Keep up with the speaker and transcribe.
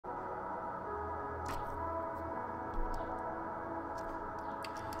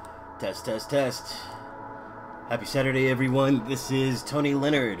Test, test, test. Happy Saturday, everyone. This is Tony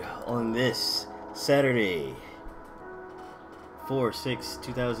Leonard on this Saturday,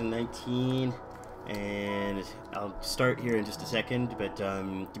 4/6/2019. And I'll start here in just a second, but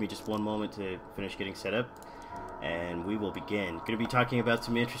give me just one moment to finish getting set up, and we will begin. Going to be talking about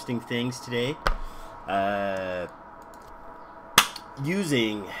some interesting things today.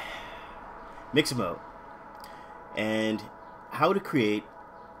 Using Mixamo and how to create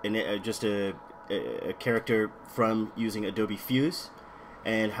just a character from using Adobe Fuse,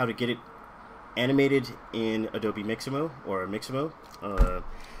 and how to get it animated in Adobe Mixamo or Mixamo,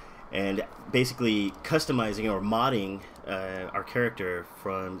 and basically customizing or modding our character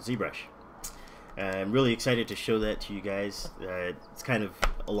from ZBrush. I'm really excited to show that to you guys. It's kind of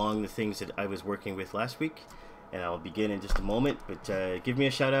along the things that I was working with last week, and I'll begin in just a moment. But give me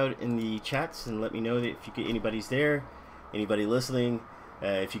a shout out in the chats and let me know that if anybody's there, anybody listening,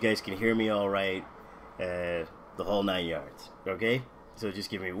 if you guys can hear me all right, the whole 9 yards. Okay, so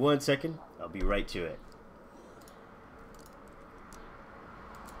just give me 1 second. I'll be right to it.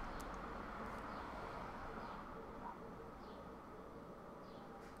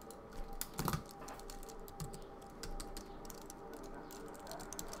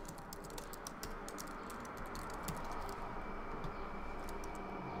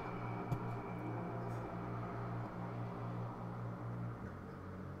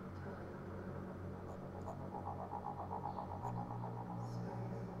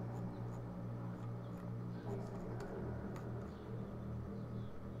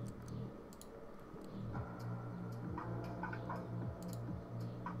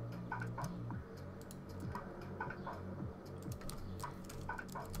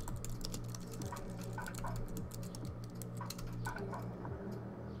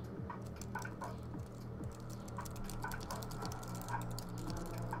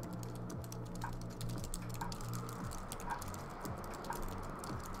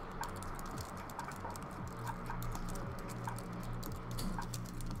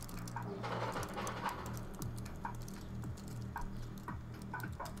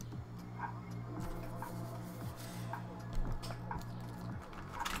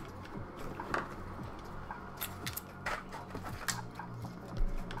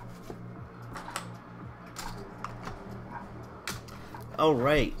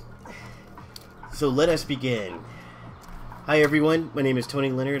 Alright, so let us begin. Hi everyone, my name is Tony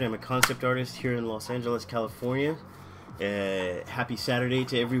Leonard. I'm a concept artist here in Los Angeles, California. Happy Saturday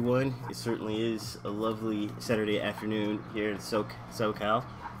to everyone. It certainly is a lovely Saturday afternoon here in SoCal,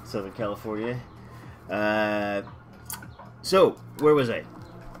 Southern California. So, where was I?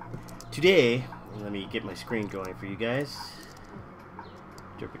 Today, let me get my screen going for you guys.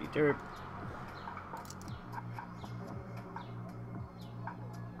 Derpity derp.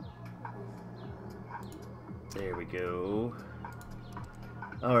 There we go.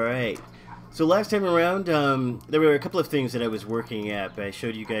 Alright, so last time around, there were a couple of things that I was working at, but I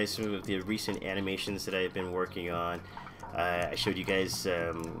showed you guys some of the recent animations that I've been working on. I showed you guys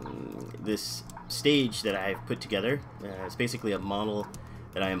this stage that I've put together. It's basically a model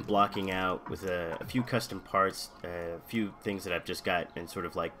that I am blocking out with a few custom parts, a few things that I've just got in sort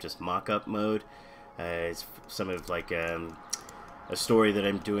of like just mock-up mode. It's some of like a story that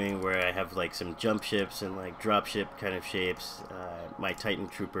I'm doing where I have like some jump ships and like drop ship kind of shapes, my Titan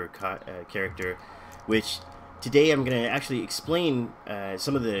Trooper character, which today I'm going to actually explain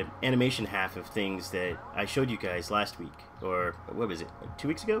some of the animation half of things that I showed you guys last week, or what was it, like 2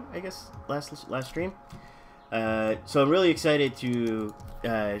 weeks ago, I guess, last stream. So I'm really excited to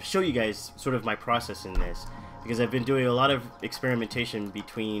show you guys sort of my process in this, because I've been doing a lot of experimentation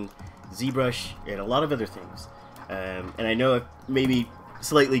between ZBrush and a lot of other things. And I know I've maybe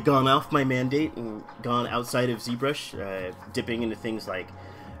slightly gone off my mandate and gone outside of ZBrush, dipping into things like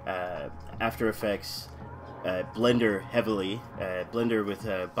After Effects, Blender heavily, Blender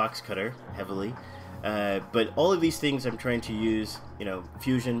with Box Cutter heavily. But all of these things I'm trying to use, you know,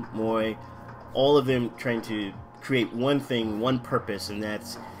 Fusion, Moy, all of them trying to create one thing, one purpose, and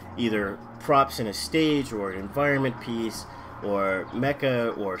that's either props in a stage or an environment piece, or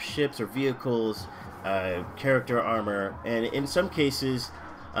mecha or ships or vehicles, character armor, and in some cases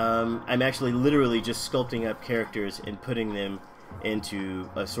I'm actually literally just sculpting up characters and putting them into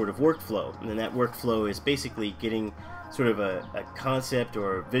a sort of workflow, and then that workflow is basically getting sort of a concept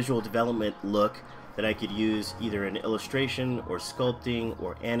or visual development look that I could use either in illustration or sculpting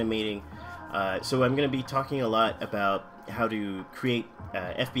or animating. So I'm going to be talking a lot about how to create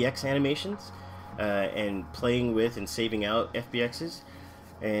FBX animations and playing with and saving out FBXs.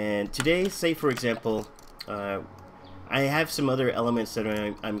 And today, say for example, I have some other elements that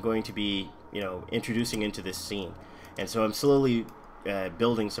I'm going to be, introducing into this scene, and so I'm slowly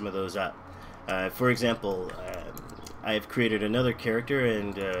building some of those up. For example, I've created another character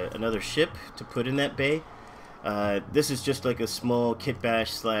and another ship to put in that bay. This is just like a small kit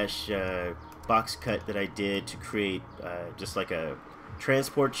bash slash box cut that I did to create just like a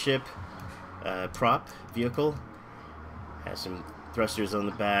transport ship prop vehicle. Has some thrusters on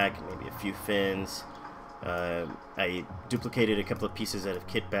the back, maybe a few fins. I duplicated a couple of pieces out of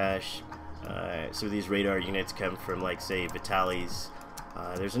kit bash. Some of these radar units come from, like, say, Vitaly's.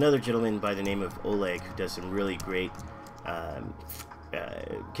 There's another gentleman by the name of Oleg who does some really great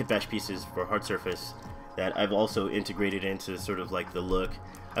kit bash pieces for hard surface that I've also integrated into sort of like the look.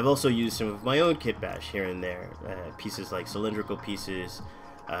 I've also used some of my own kit bash here and there, pieces like cylindrical pieces,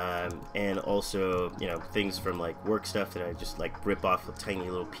 and also things from like work stuff that I just like rip off a tiny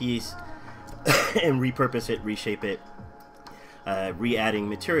little piece and repurpose it, reshape it, re-adding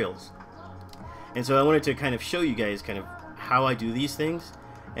materials. And so I wanted to kind of show you guys kind of how I do these things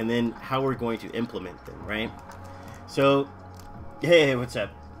and then how we're going to implement them, right? So, hey, what's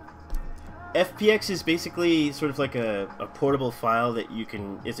up? FPX is basically sort of like a portable file that you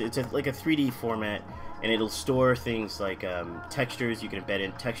can, it's like a 3D format, and it'll store things like textures. You can embed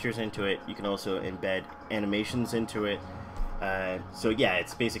in textures into it. You can also embed animations into it. So yeah,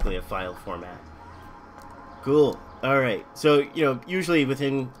 it's basically a file format. Cool. Alright, so usually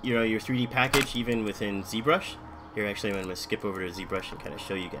within your 3D package, even within ZBrush, here actually I'm going to skip over to ZBrush and kind of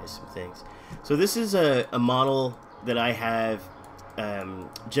show you guys some things. So this is a model that I have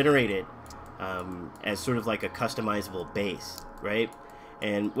generated as sort of like a customizable base, right?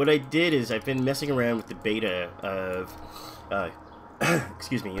 And what I did is I've been messing around with the beta of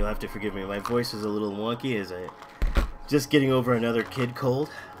excuse me, you'll have to forgive me, my voice is a little wonky as I just getting over another kid cold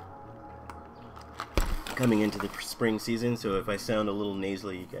coming into the spring season, so if I sound a little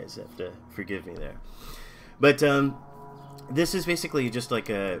nasally, you guys have to forgive me there. But this is basically just like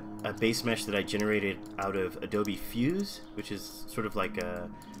a base mesh that I generated out of Adobe Fuse, which is sort of like a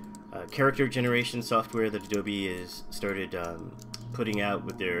character generation software that Adobe has started putting out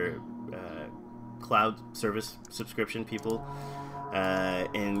with their cloud service subscription people.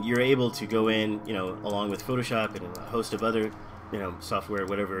 And you're able to go in, along with Photoshop and a host of other software,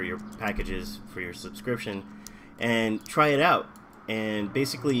 whatever your package is for your subscription, and try it out. And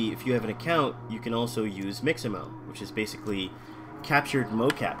basically, if you have an account, you can also use Mixamo, which is basically captured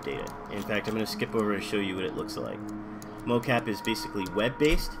mocap data. In fact, I'm going to skip over and show you what it looks like. Mocap is basically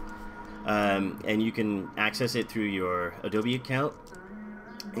web-based, and you can access it through your Adobe account,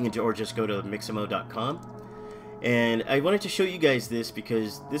 or just go to mixamo.com. And I wanted to show you guys this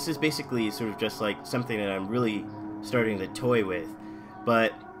because this is basically sort of just like something that I'm really starting to toy with,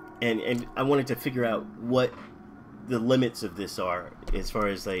 but and I wanted to figure out what the limits of this are, as far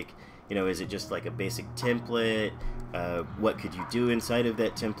as like, is it just like a basic template? What could you do inside of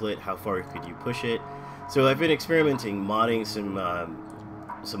that template? How far could you push it? So I've been experimenting, modding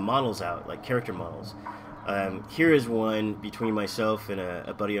some models out, like character models. Here is one between myself and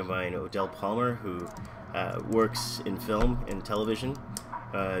a buddy of mine, Odell Palmer, who works in film and television,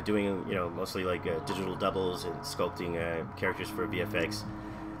 doing mostly like digital doubles and sculpting characters for VFX.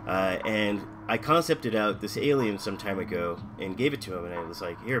 And I concepted out this alien some time ago and gave it to him, and I was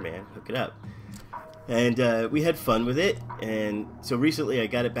like, here man, hook it up. And we had fun with it, and so recently I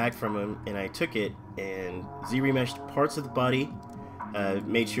got it back from him and I took it and Z-remeshed parts of the body,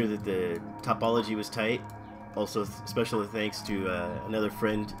 made sure that the topology was tight. Also special thanks to another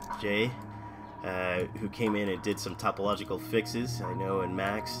friend, Jay, who came in and did some topological fixes, I know, and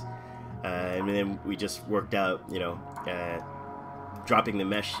Max. And then we just worked out, dropping the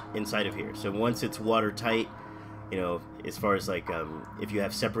mesh inside of here. So once it's watertight, as far as like if you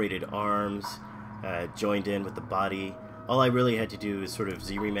have separated arms joined in with the body, all I really had to do is sort of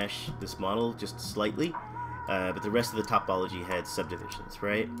Z-remesh this model just slightly, but the rest of the topology had subdivisions,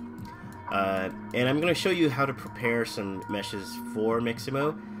 right? And I'm going to show you how to prepare some meshes for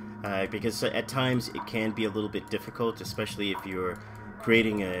Mixamo, because at times it can be a little bit difficult, especially if you're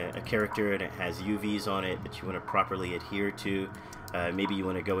creating a character and it has UVs on it that you want to properly adhere to. Maybe you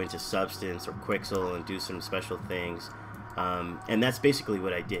want to go into Substance or Quixel and do some special things, and that's basically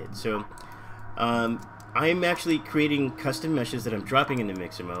what I did. So I'm actually creating custom meshes that I'm dropping into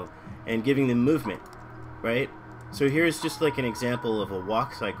Mixamo and giving them movement, right? So here's just like an example of a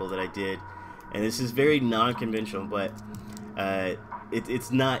walk cycle that I did, and this is very non-conventional, but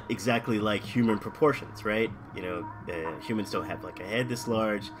it's not exactly like human proportions, right? Humans don't have like a head this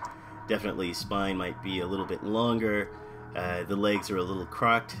large. Definitely spine might be a little bit longer. The legs are a little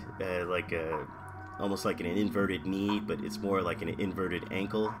crocked, like almost like an inverted knee, but it's more like an inverted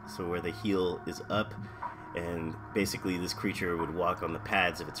ankle, so where the heel is up, and basically this creature would walk on the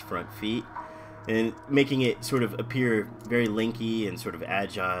pads of its front feet, and making it sort of appear very linky and sort of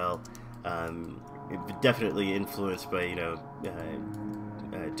agile. Definitely influenced by, you know,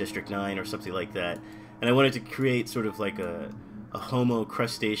 District 9 or something like that. And I wanted to create sort of like a homo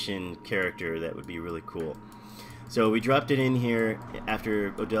crustacean character that would be really cool. So we dropped it in here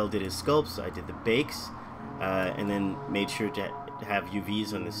after Odell did his sculpts. I did the bakes, and then made sure to have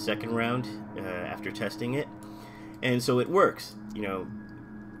UVs on the second round after testing it. And so it works, you know,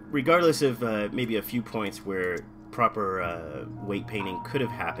 regardless of maybe a few points where proper weight painting could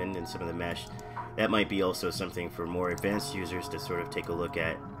have happened in some of the mesh. That might be also something for more advanced users to sort of take a look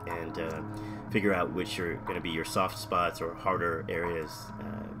at and figure out which are going to be your soft spots or harder areas,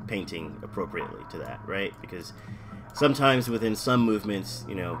 painting appropriately to that, right? Because sometimes within some movements,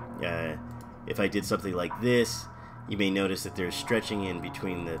 you know, if I did something like this, you may notice that there's stretching in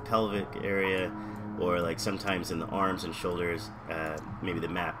between the pelvic area, or like sometimes in the arms and shoulders, maybe the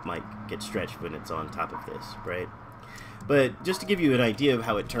map might get stretched when it's on top of this, right? But just to give you an idea of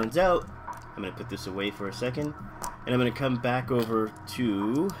how it turns out, I'm going to put this away for a second, and I'm going to come back over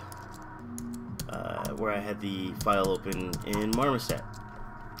to where I had the file open in Marmoset.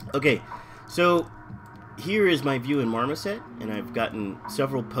 Okay, so here is my view in Marmoset, and I've gotten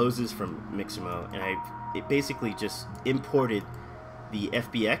several poses from Mixamo, and it basically just imported the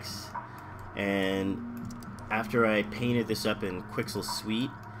FBX, and after I painted this up in Quixel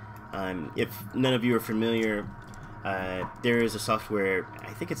Suite, if none of you are familiar, there is a software,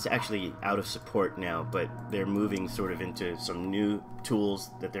 I think it's actually out of support now, but they're moving sort of into some new tools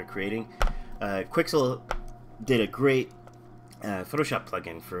that they're creating. Quixel did a great Photoshop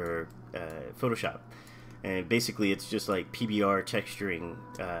plugin for Photoshop, and basically it's just like PBR texturing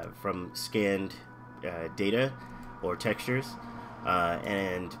from scanned data or textures,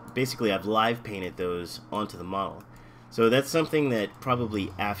 and basically I've live painted those onto the model. So that's something that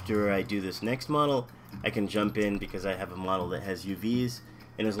probably after I do this next model, I can jump in, because I have a model that has UVs,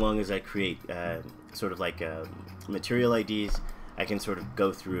 and as long as I create sort of like material IDs, I can sort of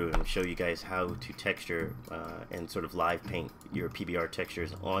go through and show you guys how to texture and sort of live paint your PBR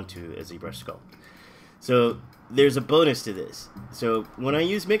textures onto a ZBrush sculpt. So there's a bonus to this. So when I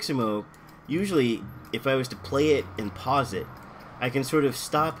use Mixamo, usually if I was to play it and pause it, I can sort of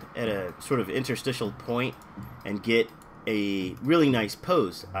stop at a sort of interstitial point and get a really nice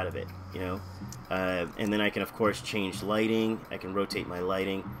pose out of it, you know. And then I can of course change lighting, I can rotate my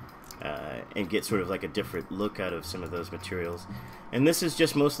lighting, and get sort of like a different look out of some of those materials. And this is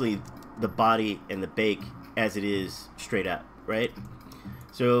just mostly the body and the bake as it is straight up, right?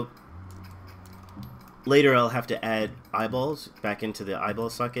 So later I'll have to add eyeballs back into the eyeball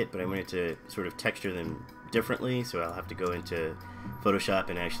socket, but I wanted to sort of texture them differently, so I'll have to go into Photoshop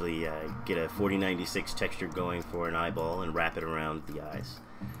and actually get a 4096 texture going for an eyeball and wrap it around the eyes,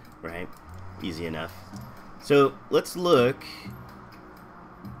 right? Easy enough. So let's look.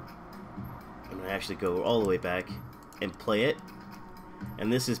 I'm going to actually go all the way back and play it.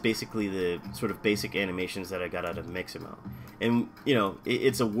 And this is basically the sort of basic animations that I got out of Mixamo. And, you know,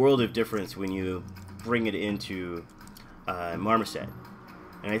 it's a world of difference when you bring it into Marmoset.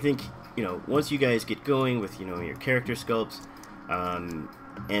 And I think, you know, once you guys get going with, you know, your character sculpts,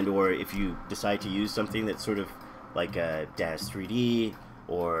 and or if you decide to use something that's sort of like a DAZ 3D,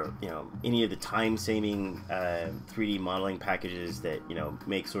 or, you know, any of the time-saving 3D modeling packages that, you know,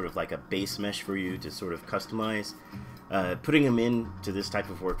 make sort of like a base mesh for you to sort of customize, putting them into this type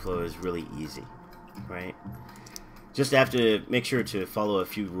of workflow is really easy, right? Just have to make sure to follow a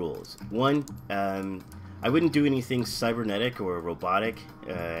few rules. One, I wouldn't do anything cybernetic or robotic,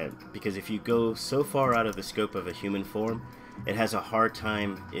 because if you go so far out of the scope of a human form, it has a hard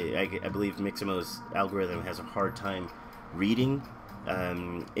time, I believe Mixamo's algorithm has a hard time reading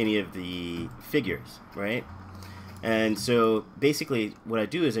any of the figures, right? And so basically what I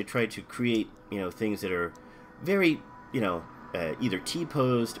do is I try to create, you know, things that are very, you know, either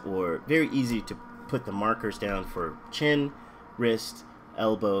T-posed or very easy to put the markers down for chin, wrist,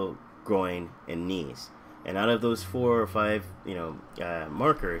 elbow, groin, and knees. And out of those 4 or 5, you know,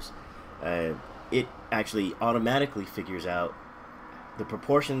 markers, it actually automatically figures out the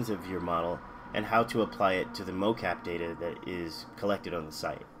proportions of your model and how to apply it to the mocap data that is collected on the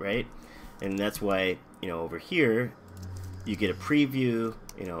site, right? And that's why, you know, over here, you get a preview,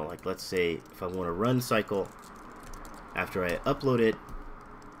 you know, like let's say if I want to run cycle, after I upload it,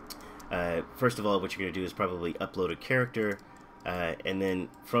 first of all, what you're going to do is probably upload a character, and then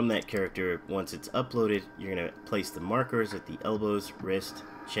from that character, once it's uploaded, you're going to place the markers at the elbows, wrist,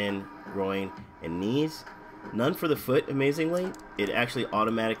 chin, groin, and knees. None for the foot, amazingly. It actually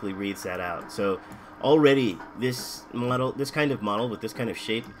automatically reads that out. So already this kind of model with this kind of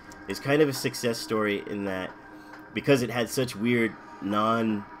shape is kind of a success story in that because it had such weird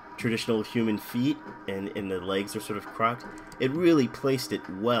non-traditional human feet and the legs are sort of crocked, it really placed it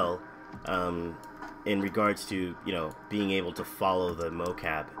well in regards to, you know, being able to follow the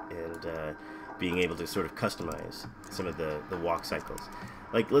mocap and being able to sort of customize some of the walk cycles.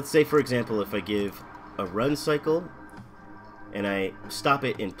 Like, let's say, for example, if I give a run cycle and I stop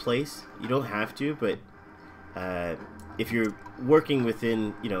it in place, you don't have to, but if you're working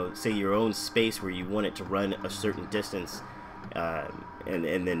within, you know, say your own space where you want it to run a certain distance,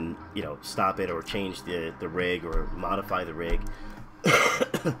 and then, you know, stop it or change the rig or modify the rig,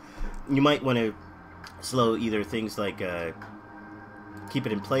 you might want to slow either things like keep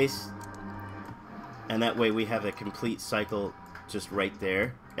it in place, and that way we have a complete cycle just right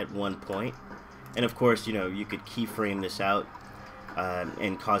there at one point. And of course, you know, you could keyframe this out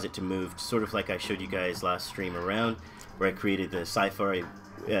and cause it to move, sort of like I showed you guys last stream around, where I created the sci-fi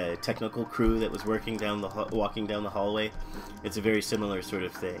technical crew that was walking down the hallway. It's a very similar sort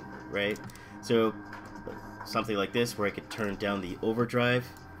of thing, right? So something like this, where I could turn down the overdrive,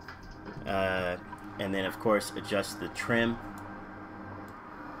 and then of course adjust the trim.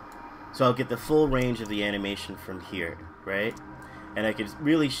 So I'll get the full range of the animation from here, right? And I could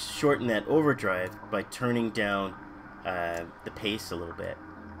really shorten that overdrive by turning down the pace a little bit.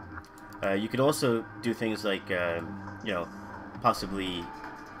 You could also do things like, you know, possibly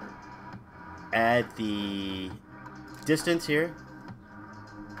add the distance here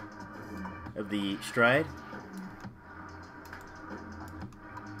of the stride,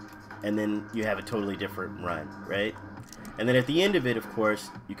 and then you have a totally different run, right? And then at the end of it, of course,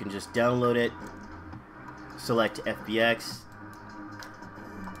 you can just download it, select FBX,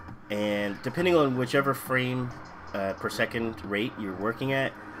 and depending on whichever frame per second rate you're working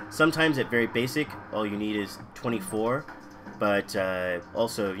at, sometimes at very basic, all you need is 24, but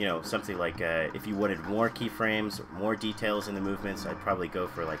also, you know, something like if you wanted more keyframes, more details in the movements, I'd probably go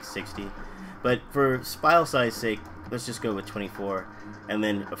for like 60. But for file size sake, let's just go with 24, and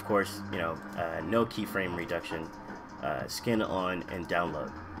then of course, you know, no keyframe reduction, skin on and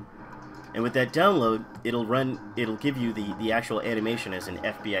download. And with that download, it'll give you the actual animation as an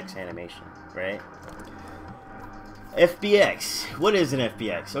FBX animation, right? FBX. What is an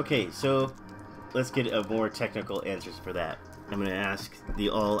FBX? Okay, so let's get a more technical answers for that. I'm going to ask the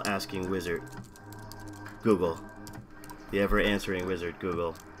all-asking wizard, Google. The ever-answering wizard,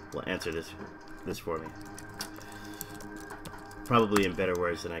 Google, will answer this for me. Probably in better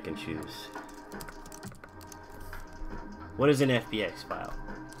words than I can choose. What is an FBX file?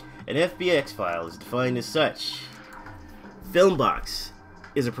 An FBX file is defined as such. Filmbox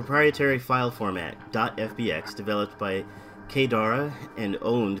is a proprietary file format, .fbx, developed by Kadara and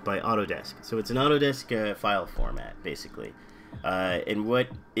owned by Autodesk. So it's an Autodesk file format, basically. And what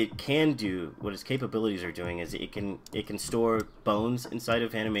it can do, what its capabilities are doing, is it can store bones inside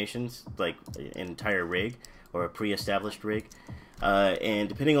of animations, like an entire rig or a pre-established rig. And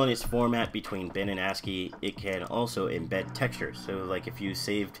depending on its format between bin and ASCII, it can also embed textures. So like if you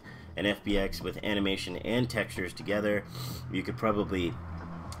saved an FBX with animation and textures together, you could probably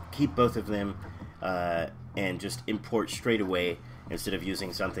keep both of them and just import straight away, instead of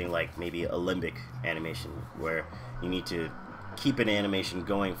using something like maybe a limbic animation where you need to keep an animation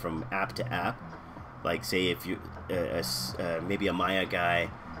going from app to app. Like say if you maybe a Maya guy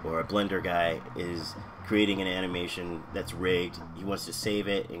or a Blender guy is creating an animation that's rigged, he wants to save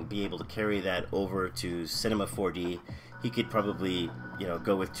it and be able to carry that over to Cinema 4D, he could probably, you know,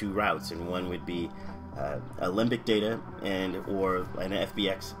 go with two routes, and one would be a limbic data or an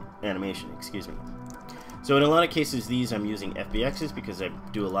FBX animation, excuse me. So in a lot of cases, these I'm using FBXs because I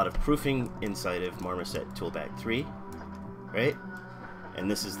do a lot of proofing inside of Marmoset Toolbag 3, right? And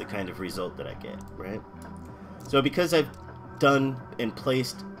this is the kind of result that I get, right? So because I've done and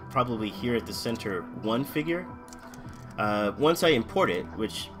placed probably here at the center one figure, once I import it,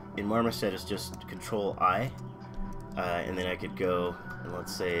 which in Marmoset is just Control-I, and then I could go and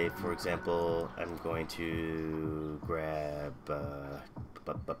let's say, for example, I'm going to grab,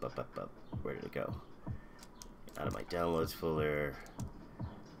 where did it go? Out of my downloads folder,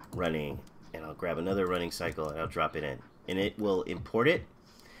 running, and I'll grab another running cycle and I'll drop it in, and it will import it.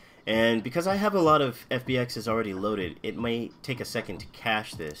 And because I have a lot of FBXs already loaded, it may take a second to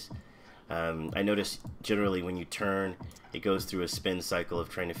cache this. I notice generally when you turn, it goes through a spin cycle of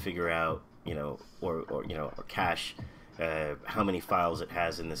trying to figure out, you know, or cache how many files it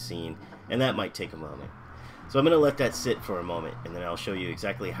has in the scene, and that might take a moment. So I'm going to let that sit for a moment, and then I'll show you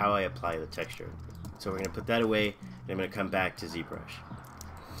exactly how I apply the texture. So we're going to put that away, and I'm going to come back to ZBrush.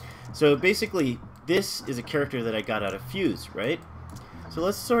 So basically, this is a character that I got out of Fuse, right? So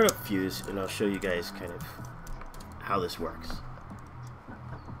let's start up Fuse, and I'll show you guys kind of how this works.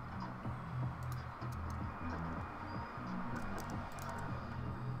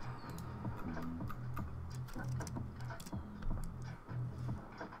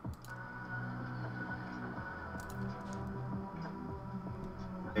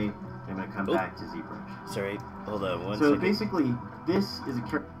 I'm going to come back to ZBrush. Sorry, hold on one second. So basically, this is a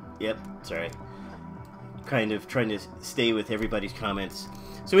character. Yep, sorry. Kind of trying to stay with everybody's comments.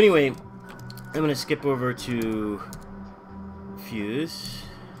 So anyway, I'm going to skip over to Fuse.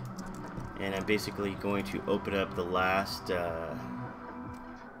 And I'm basically going to open up the last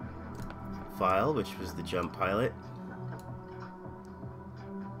file, which was the jump pilot.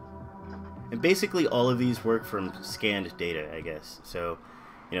 And basically all of these work from scanned data, I guess. So,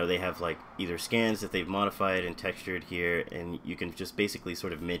 you know, they have like either scans that they've modified and textured here, and you can just basically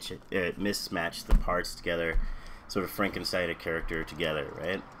sort of mismatch the parts together, sort of Frankenstein a character together,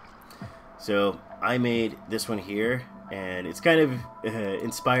 right? So I made this one here, and it's kind of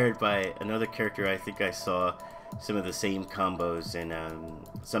inspired by another character. I think I saw some of the same combos in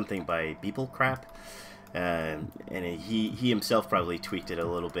something by Beeple Crap. And he himself probably tweaked it a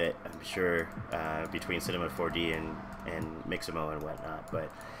little bit, I'm sure, between Cinema 4D and Mixamo and whatnot.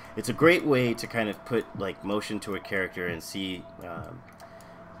 But it's a great way to kind of put like motion to a character and see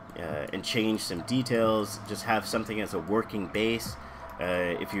and change some details. Just have something as a working base.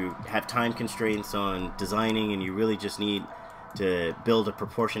 If you have time constraints on designing and you really just need to build a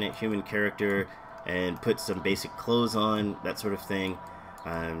proportionate human character and put some basic clothes on, that sort of thing.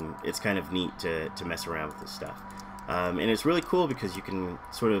 It's kind of neat to mess around with this stuff. And it's really cool because you can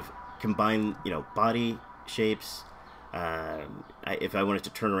sort of combine, you know, body shapes. If I wanted to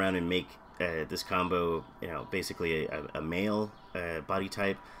turn around and make this combo, you know, basically a male body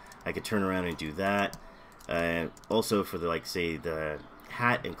type, I could turn around and do that. Also for the, like, say, the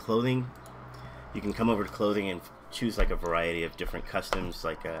hat and clothing, you can come over to clothing and choose like a variety of different customs.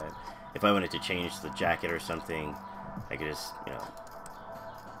 Like if I wanted to change the jacket or something, I could just, you know,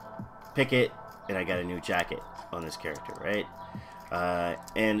 pick it, and I got a new jacket on this character, right?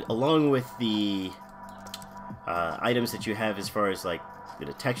 And along with the items that you have as far as like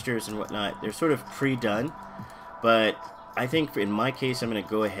the textures and whatnot, they're sort of pre-done, but I think in my case I'm going to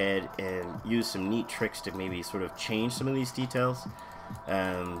go ahead and use some neat tricks to maybe sort of change some of these details.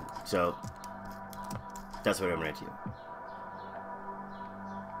 So that's what I'm going to do.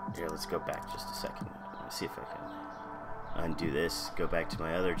 Here, let's go back just a second. Let me see if I can undo this, go back to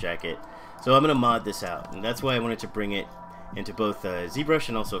my other jacket. So I'm going to mod this out, and that's why I wanted to bring it into both ZBrush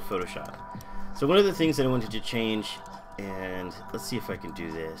and also Photoshop. So one of the things that I wanted to change, and let's see if I can do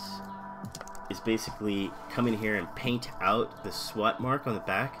this, is basically come in here and paint out the SWAT mark on the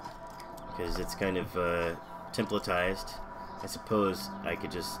back, because it's kind of templatized. I suppose I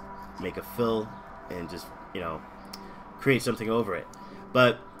could just make a fill and just, you know, create something over it.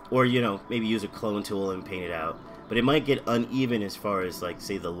 But, or, you know, maybe use a clone tool and paint it out. But it might get uneven as far as, like,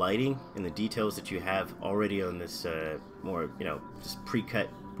 say, the lighting and the details that you have already on this more, you know, just pre-cut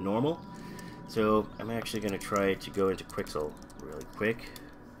normal. So I'm actually going to try to go into Quixel really quick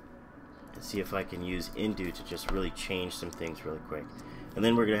and see if I can use Indu to just really change some things really quick. And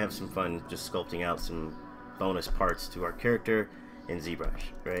then we're going to have some fun just sculpting out some bonus parts to our character in ZBrush,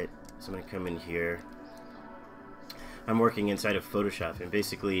 right? So I'm going to come in here. I'm working inside of Photoshop, and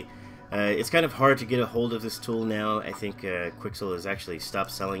basically it's kind of hard to get a hold of this tool now. I think Quixel has actually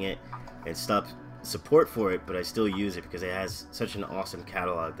stopped selling it and stopped support for it, but I still use it because it has such an awesome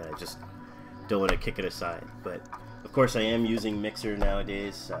catalog that I just don't want to kick it aside. But of course I am using Mixer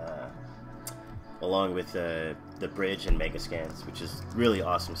nowadays, along with the bridge and Megascans, which is really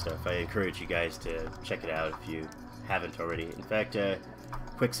awesome stuff. I encourage you guys to check it out if you haven't already. In fact,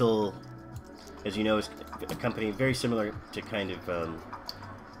 Quixel, as you know, is a company very similar to kind of,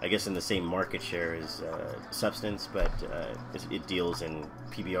 I guess, in the same market share as Substance, but it deals in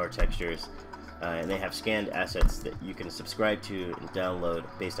PBR textures, and they have scanned assets that you can subscribe to and download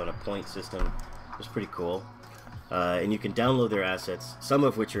based on a point system. It's pretty cool. And you can download their assets, some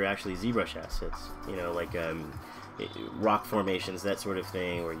of which are actually ZBrush assets, you know, like rock formations, that sort of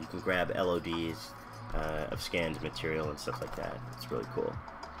thing, or you can grab LODs of scanned material and stuff like that. It's really cool.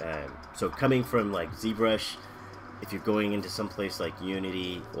 So coming from like ZBrush, if you're going into some place like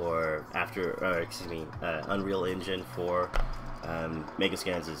Unity or Unreal Engine 4,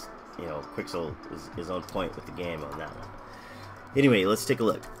 Megascans is, you know, Quixel is on point with the game on that one. Anyway, let's take a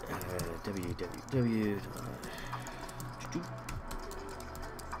look. www.com.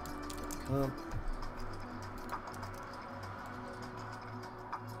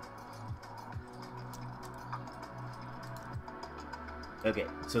 Okay,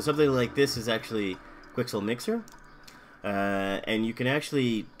 so something like this is actually Quixel Mixer, and you can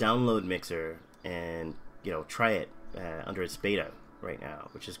actually download Mixer and try it under its beta right now,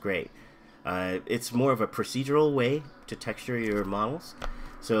 which is great. It's more of a procedural way to texture your models.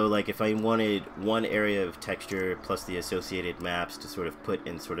 So like if I wanted one area of texture plus the associated maps to sort of put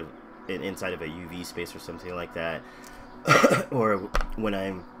in inside of a UV space or something like that, or when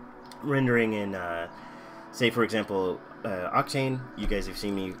I'm rendering in say for example Octane, you guys have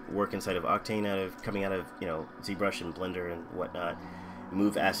seen me work inside of Octane coming out of ZBrush and Blender and whatnot,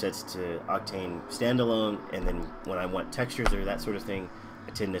 move assets to Octane standalone, and then when I want textures or that sort of thing,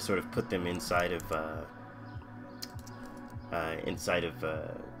 I tend to sort of put them inside of oh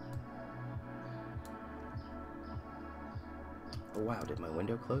wow, did my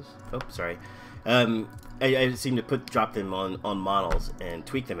window close? Oh, sorry. I seem to drop them on models and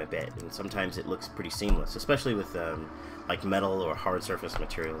tweak them a bit, and sometimes it looks pretty seamless, especially with like metal or hard surface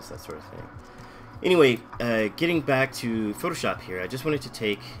materials, that sort of thing. Anyway, getting back to Photoshop here, I just wanted to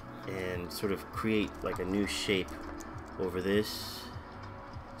take and sort of create like a new shape over this.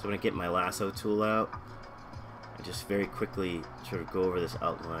 So I'm going to get my lasso tool out and just very quickly sort of go over this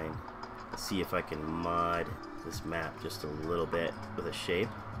outline and see if I can mod this map just a little bit with a shape.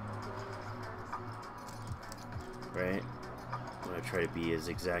 Right? I'm going to try to be as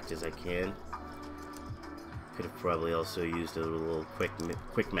exact as I can. Could have probably also used a little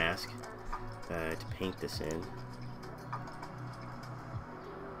quick mask to paint this in.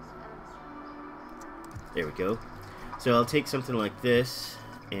 There we go. So I'll take something like this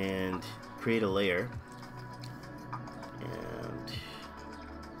and create a layer and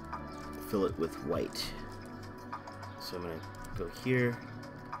fill it with white. So I'm going to go here.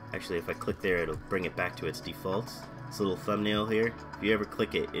 Actually, if I click there, it'll bring it back to its defaults. This little thumbnail here, if you ever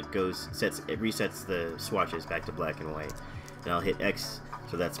click it, it resets the swatches back to black and white. And I'll hit X,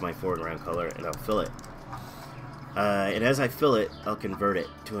 so that's my foreground color, and I'll fill it. And as I fill it, I'll convert it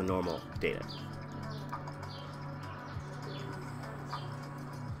to a normal data.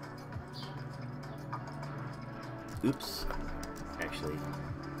 Oops. Actually,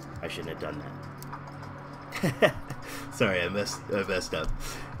 I shouldn't have done that. Sorry, I messed up.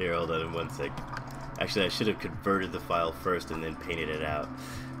 Here, hold on one sec. Actually, I should have converted the file first and then painted it out.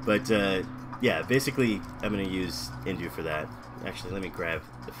 But yeah, basically, I'm going to use Indu for that. Actually, let me grab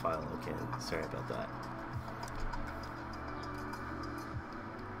the file again. Sorry about that.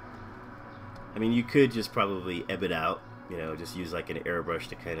 I mean, you could just probably ebb it out, just use like an airbrush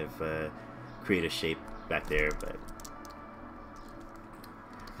to kind of create a shape back there, but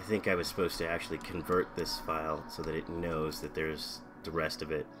I think I was supposed to actually convert this file so that it knows that there's the rest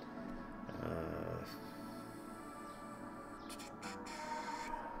of it.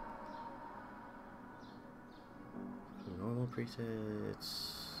 Normal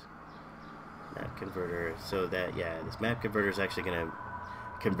presets, map converter, so that, yeah, this map converter is actually going to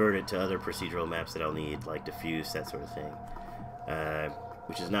convert it to other procedural maps that I'll need, like diffuse, that sort of thing,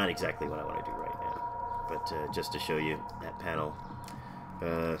 which is not exactly what I want to do right now, but just to show you that panel.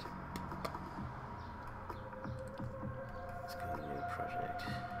 Let's go to new project.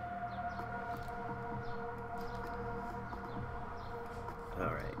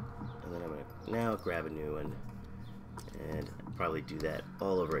 Alright, and then I'm going to now grab a new one and probably do that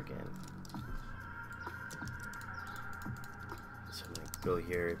all over again. So I'm going to go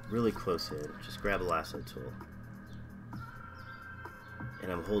here really close in, just grab a lasso tool,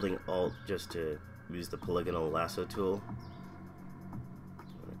 and I'm holding Alt just to use the polygonal lasso tool. I'm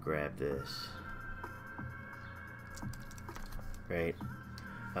going to grab this, right,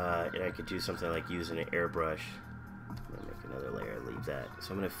 and I could do something like using an airbrush. I'm going to make another layer, leave that.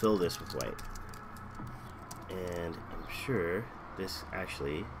 So I'm going to fill this with white. And I'm sure this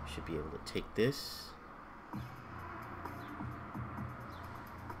actually should be able to take this.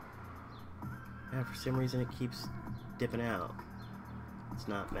 Yeah, for some reason it keeps dipping out. It's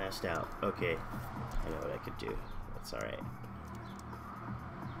not masked out. Okay, I know what I could do. That's alright.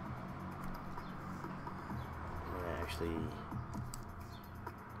 I'm going to actually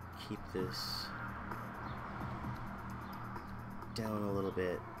keep this down a little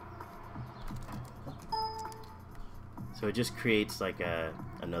bit. So it just creates like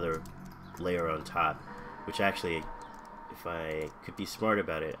another layer on top, which actually, if I could be smart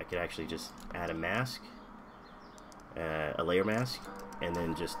about it, I could actually just add a mask, a layer mask, and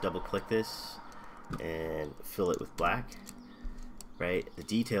then just double click this and fill it with black. right? The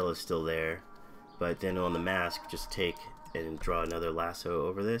detail is still there, but then on the mask, just take and draw another lasso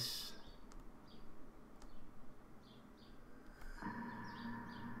over this.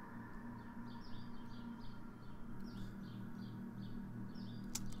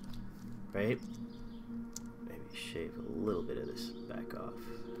 Right? Maybe shave a little bit of this back off.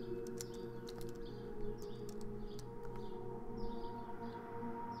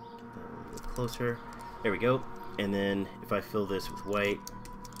 Get that a little closer. There we go. And then if I fill this with white,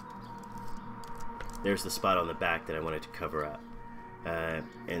 there's the spot on the back that I wanted to cover up.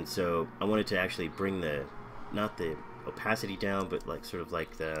 And so I wanted to actually bring the, not the opacity down, but like sort of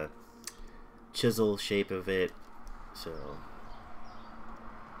like the chisel shape of it. So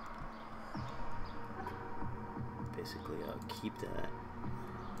basically I'll keep that.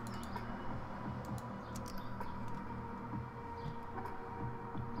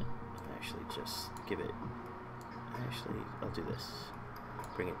 Actually just give it, I'll do this.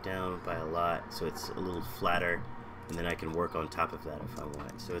 Bring it down by a lot so it's a little flatter, and then I can work on top of that if I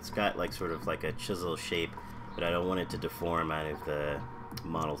want. So it's got like sort of like a chisel shape, but I don't want it to deform out of the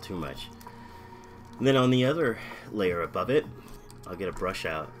model too much. And then on the other layer above it, I'll get a brush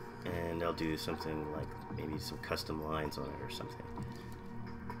out and I'll do something like maybe some custom lines on it or something.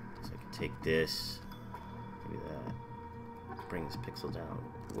 So I can take this, maybe that, bring this pixel down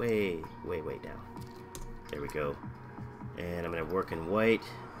way down. There we go. And I'm going to work in white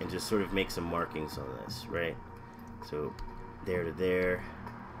and just sort of make some markings on this, right? So there to there.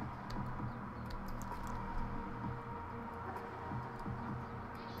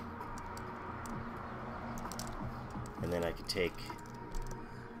 And then I can take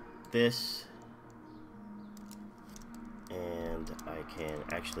this and I can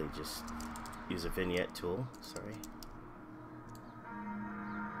actually just use a vignette tool, sorry,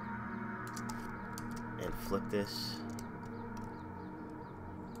 and flip this,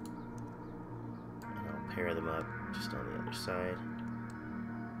 and I'll pair them up just on the other side.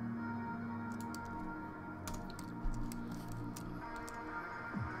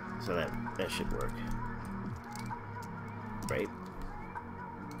 So that should work, right?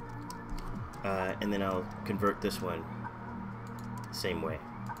 And then I'll convert this one the same way.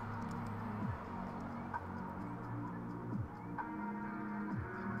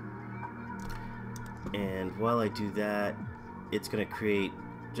 And while I do that, it's going to create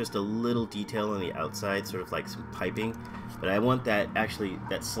just a little detail on the outside, sort of like some piping. But I want that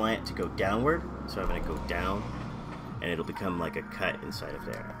slant to go downward, so I'm going to go down, and it'll become like a cut inside of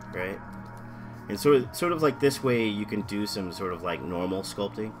there, right? And sort of like this way, you can do some sort of like normal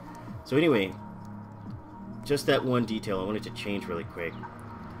sculpting. So anyway, just that one detail I wanted to change really quick.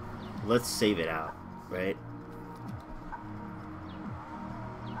 Let's save it out, right?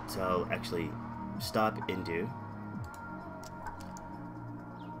 So I'll actually stop undo,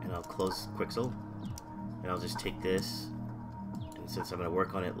 and I'll close Quixel, and I'll just take this, and since I'm going to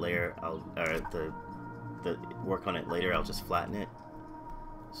work on it later, work on it later, I'll just flatten it.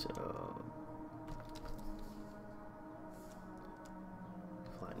 So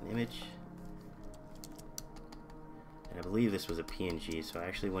flatten image. And I believe this was a PNG, so I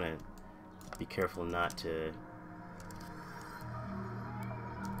actually want to be careful not to.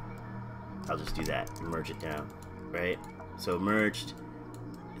 I'll just do that, merge it down, right? So merged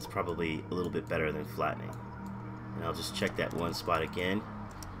is probably a little bit better than flattening. And I'll just check that one spot again,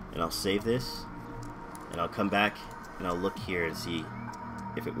 and I'll save this, and I'll come back and I'll look here and see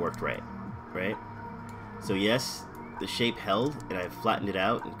if it worked right? So yes, the shape held, and I've flattened it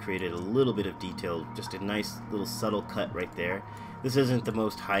out and created a little bit of detail, just a nice little subtle cut right there. This isn't the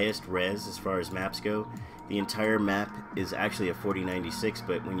most highest res as far as maps go. The entire map is actually a 4096,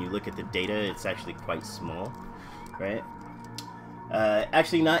 but when you look at the data, it's actually quite small, right?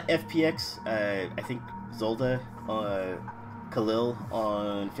 Actually not FPX, I think Zolda Khalil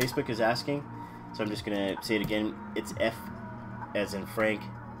on Facebook is asking, so I'm just gonna say it again. It's F as in Frank,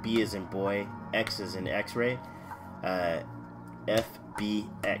 B as in boy, X as in X-ray.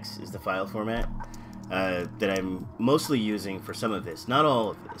 FBX is the file format that I'm mostly using for some of this, not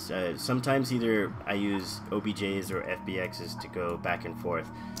all of this. Sometimes either I use OBJs or FBXs to go back and forth,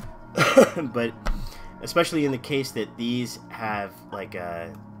 but especially in the case that these have like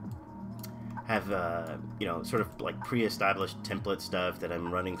you know, sort of like pre-established template stuff that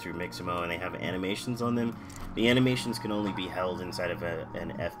I'm running through Mixamo, and they have animations on them. The animations can only be held inside of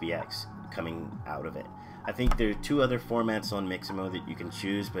an FBX coming out of it. I think there are two other formats on Mixamo that you can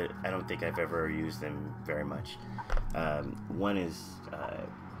choose, but I don't think I've ever used them very much. One is,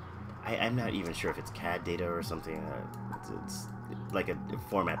 I'm not even sure if it's CAD data or something. It's like a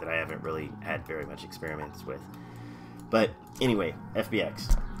format that I haven't really had very much experience with. But anyway,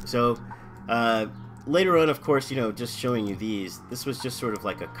 FBX. So later on, of course, you know, just showing you these, this was just sort of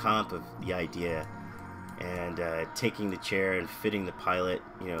like a comp of the idea, and taking the chair and fitting the pilot,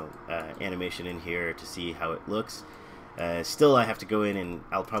 you know, animation in here to see how it looks. Still, I have to go in and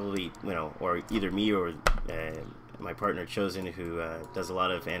I'll probably, you know, or either me or my partner Chosen, who does a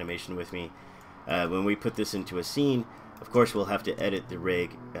lot of animation with me, when we put this into a scene, of course we'll have to edit the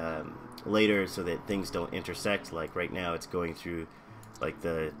rig later so that things don't intersect. Like right now it's going through like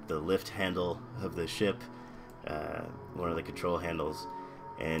the lift handle of the ship, one of the control handles,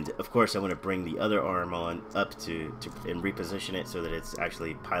 and of course I want to bring the other arm on up to and reposition it so that it's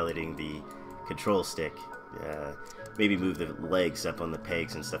actually piloting the control stick. Maybe move the legs up on the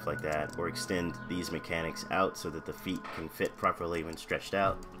pegs and stuff like that, or extend these mechanics out so that the feet can fit properly when stretched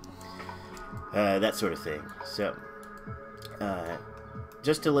out, that sort of thing. So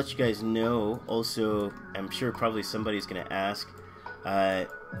just to let you guys know, also, I'm sure probably somebody's going to ask,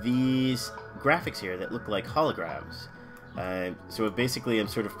 these graphics here that look like holograms. So basically I'm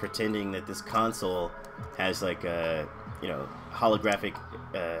sort of pretending that this console has like a, you know, holographic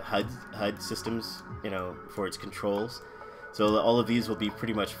HUD systems, you know, for its controls. So all of these will be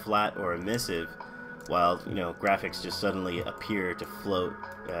pretty much flat or emissive, while, you know, graphics just suddenly appear to float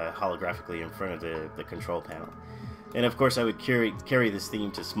holographically in front of the control panel. And of course I would carry this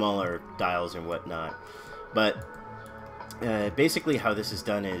theme to smaller dials and whatnot. But basically how this is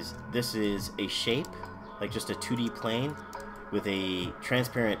done is, this is a shape, like just a 2D plane with a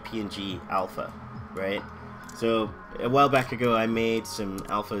transparent PNG alpha, right? So a while back ago I made some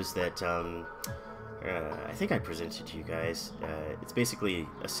alphas that I think I presented to you guys. It's basically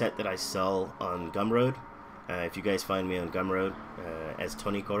a set that I sell on Gumroad. If you guys find me on Gumroad as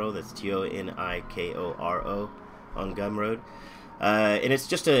Tonikoro, that's Tonikoro on Gumroad. And it's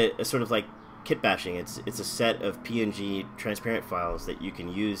just a sort of like kit bashing. It's a set of PNG transparent files that you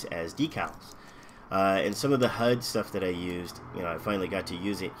can use as decals. And some of the HUD stuff that I used, you know, I finally got to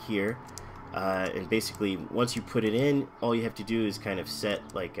use it here. And basically, once you put it in, all you have to do is kind of set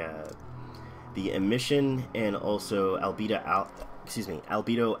like the emission and also albedo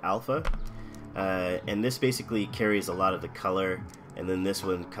alpha. And this basically carries a lot of the color, and then this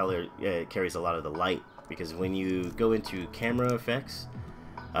one carries a lot of the light. Because when you go into camera effects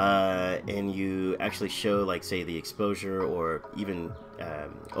and you actually show, like, say, the exposure, or even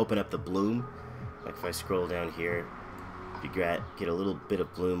open up the bloom, like if I scroll down here, if you get a little bit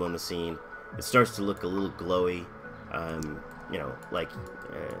of bloom on the scene, it starts to look a little glowy, you know, like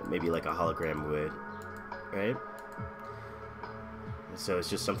maybe like a hologram would, right? And so it's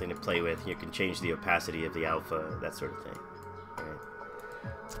just something to play with. You can change the opacity of the alpha, that sort of thing.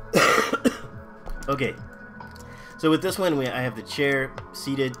 Right? Okay, so with this one, I have the chair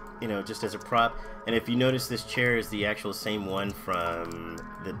seated, you know, just as a prop. And if you notice, this chair is the actual same one from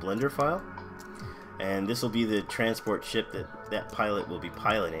the Blender file. And this will be the transport ship that pilot will be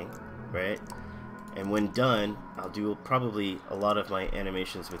piloting, right? And when done, I'll do probably a lot of my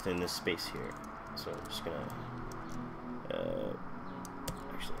animations within this space here. So I'm just gonna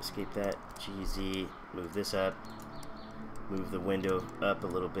actually escape that. GZ, move this up, move the window up a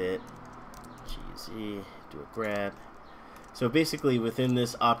little bit. GZ, do a grab. So basically, within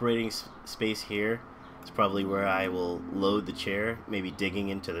this operating space here, it's probably where I will load the chair, maybe digging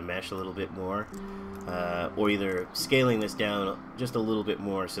into the mesh a little bit more, or either scaling this down just a little bit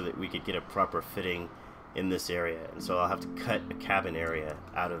more so that we could get a proper fitting in this area. And so I'll have to cut a cabin area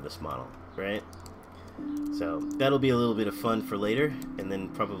out of this model, right? So that'll be a little bit of fun for later, and then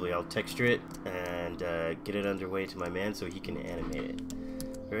probably I'll texture it and get it underway to my man so he can animate it.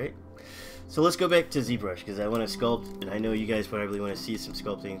 All right? So let's go back to ZBrush, because I want to sculpt, and I know you guys probably want to see some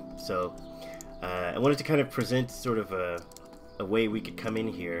sculpting. So I wanted to kind of present sort of a way we could come in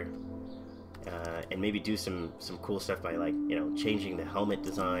here and maybe do some cool stuff by, like, you know, changing the helmet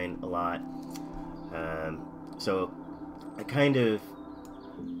design a lot. So I kind of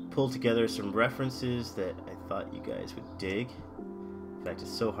pulled together some references that I thought you guys would dig. In fact, it's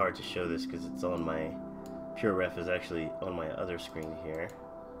so hard to show this because it's on my Pure Ref is actually on my other screen here.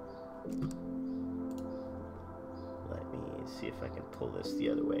 Let me see if I can pull this the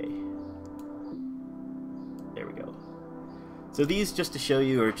other way. There we go. So these, just to show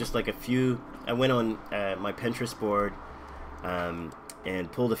you, are just like a few. I went on my Pinterest board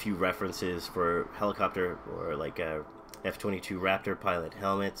and pulled a few references for helicopter, or like F-22 Raptor pilot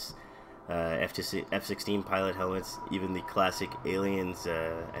helmets, F-16 pilot helmets, even the classic Aliens,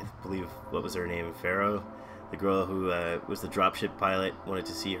 I believe, what was her name, Pharaoh, the girl who was the dropship pilot, wanted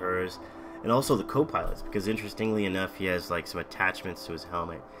to see hers, and also the co-pilots, because interestingly enough, he has like some attachments to his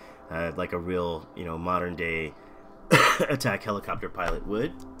helmet, like a real, you know, modern day attack helicopter pilot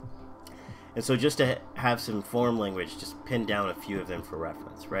would. And so just to have some form language, just pin down a few of them for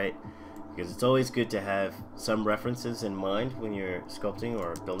reference, right? Because it's always good to have some references in mind when you're sculpting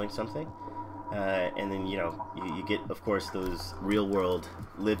or building something. And then, you know, you get, of course, those real-world,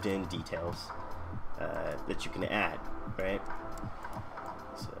 lived-in details that you can add, right?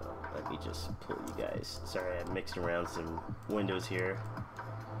 So let me just pull you guys. Sorry, I mixed around some windows here.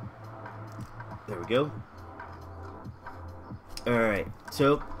 There we go. Alright,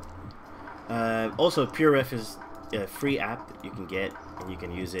 so also PureRef is a free app that you can get, and you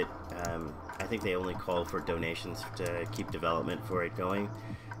can use it. I think they only call for donations to keep development for it going.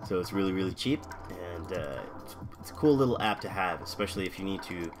 So it's really, really cheap, and it's a cool little app to have, especially if you need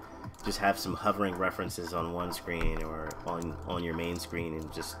to just have some hovering references on one screen or on your main screen,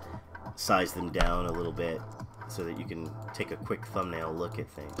 and just size them down a little bit so that you can take a quick thumbnail look at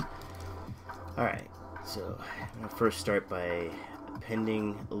things. Alright, so I'm going to first start by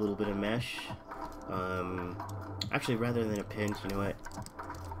appending a little bit of mesh. Actually, rather than append, you know what?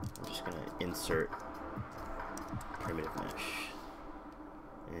 I'm just going to insert primitive mesh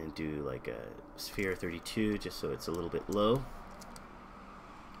and do like a sphere 32 just so it's a little bit low.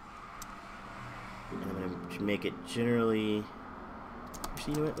 And I'm going to make it generally...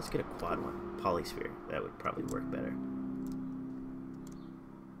 Actually, you know what? Let's get a quad one. Polysphere. That would probably work better.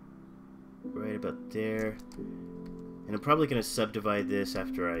 Right about there. And I'm probably going to subdivide this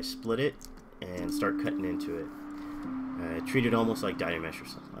after I split it and start cutting into it. Treat it almost like Dynamesh or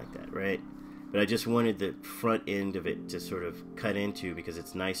something like that, right? But I just wanted the front end of it to sort of cut into because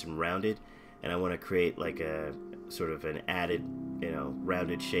it's nice and rounded, and I want to create like a sort of an added, you know,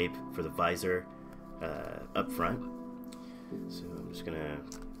 rounded shape for the visor up front. So I'm just going to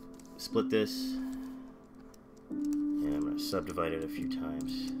split this, and I'm going to subdivide it a few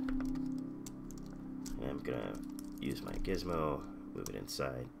times. And I'm going to use my gizmo, move it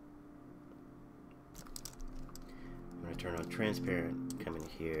inside. I'm going to turn on transparent, come in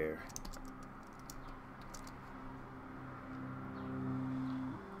here.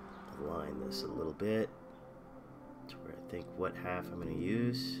 Align this a little bit to where I think what half I'm going to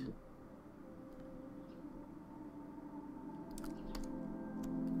use.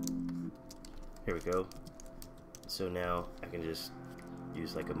 Here we go. So now I can just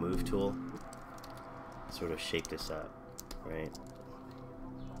use like a move tool, sort of shape this up, right?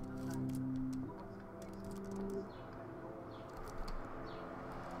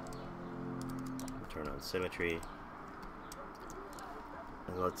 Turn on symmetry.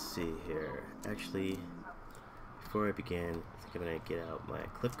 And let's see here. Actually, before I begin, I think I'm going to get out my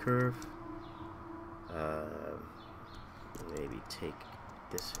clip curve. Maybe take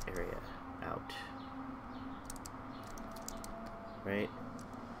this area out. Right?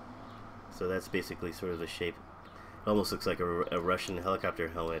 So that's basically sort of the shape. It almost looks like a Russian helicopter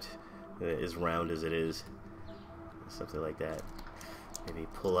helmet, as round as it is. Something like that. Maybe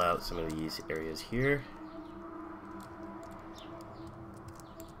pull out some of these areas here.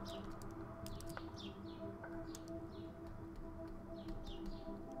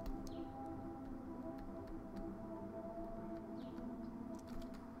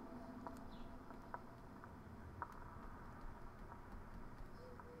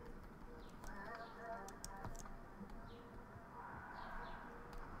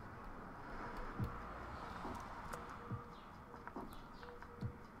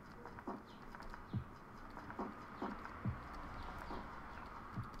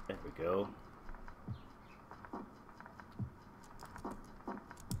 There we go.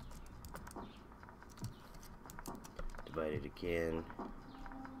 Divide it again.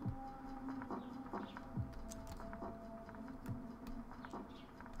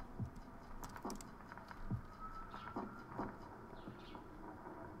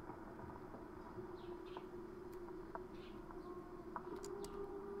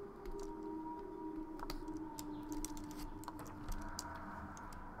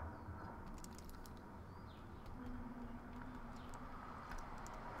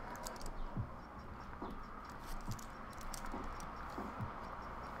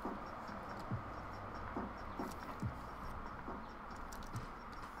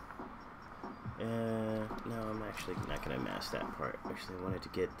 No, I'm actually not going to mask that part. Actually, I wanted to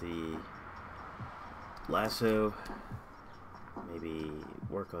get the lasso, maybe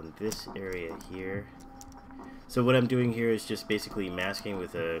work on this area here. So what I'm doing here is just basically masking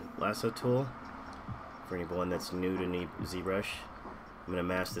with a lasso tool. For anyone that's new to ZBrush, I'm going to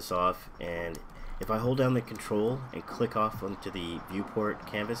mask this off, and if I hold down the control and click off onto the viewport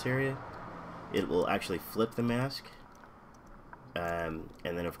canvas area, it will actually flip the mask. And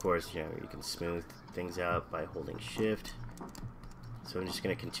then of course, you know, you can smooth things out by holding shift. So I'm just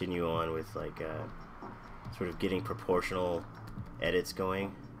going to continue on with like sort of getting proportional edits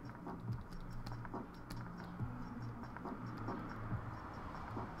going.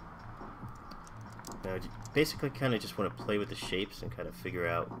 Now, basically kind of just want to play with the shapes and kind of figure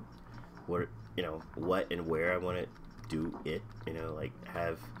out what, you know, what and where I want to do it, you know, like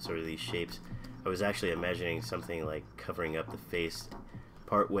have sort of these shapes. I was actually imagining something like covering up the face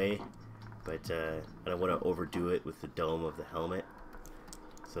part way, but I don't want to overdo it with the dome of the helmet,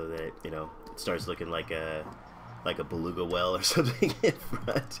 so that, you know, it starts looking like a beluga whale or something in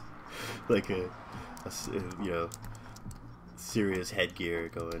front, like a you know, serious headgear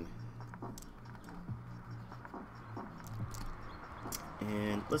going.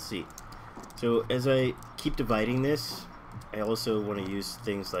 And let's see. So as I keep dividing this, I also want to use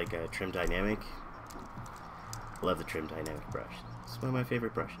things like Trim Dynamic. Love the Trim Dynamic brush. It's one of my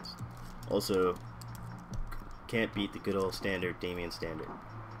favorite brushes. Also, can't beat the good old standard Damien standard.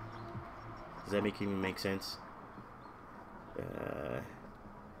 Does that even make sense?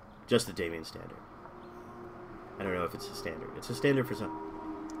 Just the Damien standard. I don't know if it's a standard. It's a standard for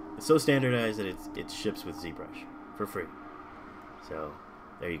some. It's so standardized that it ships with ZBrush for free. So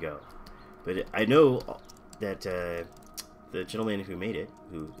there you go. But I know that the gentleman who made it,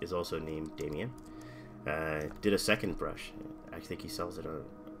 who is also named Damien, did a second brush. I think he sells it on,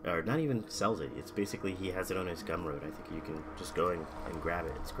 or not even sells it. It's basically he has it on his Gumroad. I think you can just go and grab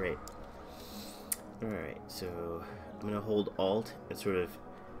it. It's great. Alright, so I'm going to hold Alt and sort of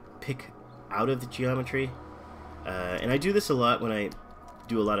pick out of the geometry. And I do this a lot when I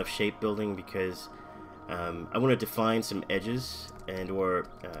do a lot of shape building, because I want to define some edges and or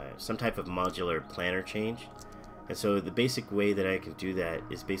some type of modular planar change. And so the basic way that I can do that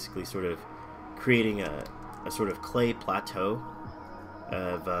is basically sort of creating a sort of clay plateau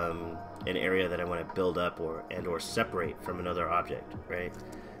of an area that I want to build up or separate from another object, right?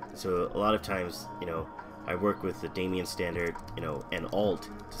 So a lot of times, you know, I work with the Damien standard, you know, and Alt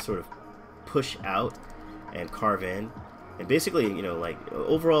to sort of push out and carve in. And basically, you know, like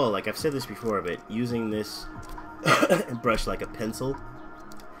overall, like I've said this before, but using this brush like a pencil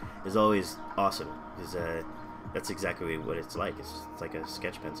is always awesome, because that's exactly what it's like. It's like a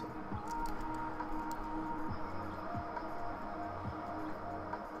sketch pencil.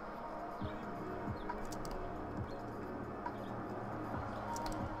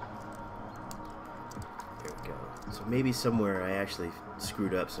 There we go. So maybe somewhere I actually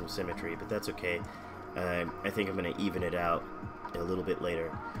screwed up some symmetry, but that's okay. I think I'm going to even it out a little bit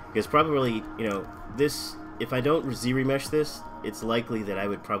later, because probably, you know, this, if I don't Z-remesh this, it's likely that I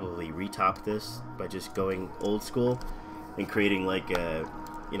would probably retop this by just going old school and creating like a,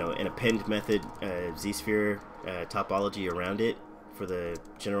 you know, an append method Z-sphere topology around it for the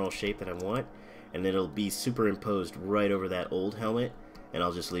general shape that I want, and then it'll be superimposed right over that old helmet, and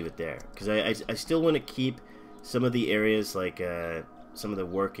I'll just leave it there, because I still want to keep some of the areas, like some of the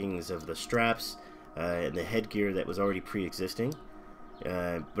workings of the straps and the headgear that was already pre-existing,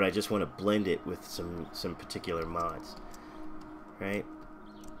 but I just want to blend it with some particular mods, right?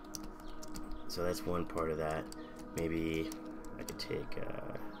 So that's one part of that. Maybe I could take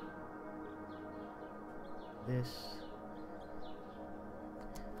this,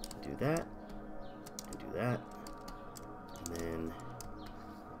 do that, and do that, and then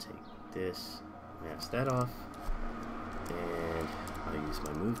I'll take this, mask that off, and I'll use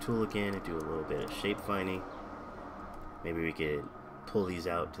my move tool again and do a little bit of shape finding. Maybe we could pull these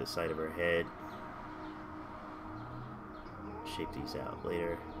out to the side of our head, shape these out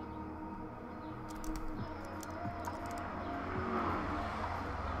later.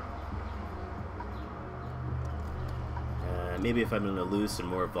 Maybe if I'm going to lose some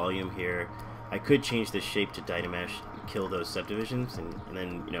more volume here, I could change this shape to Dynamesh, kill those subdivisions, and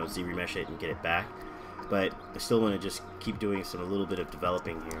then, you know, Z-remesh it and get it back. But I still want to just keep doing a little bit of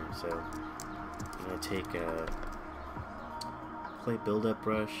developing here. So I'm going to take a clay build-up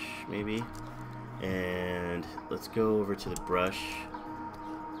brush, maybe, and let's go over to the brush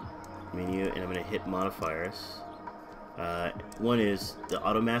menu, and I'm going to hit modifiers. One is the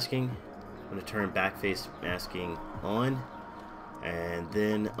auto masking. I'm going to turn backface masking on, and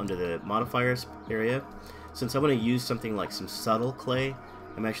then under the modifiers area, since I want to use something like some subtle clay,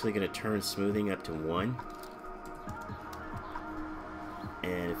 I'm actually going to turn smoothing up to 1.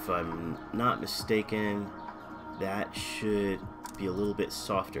 And if I'm not mistaken, that should be a little bit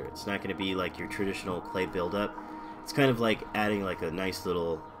softer. It's not going to be like your traditional clay buildup. It's kind of like adding like a nice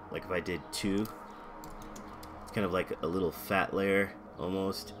little, like if I did 2, it's kind of like a little fat layer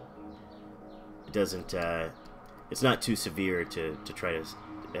almost. It it's not too severe to try to,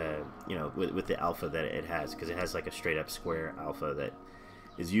 you know, with the alpha that it has, because it has like a straight up square alpha that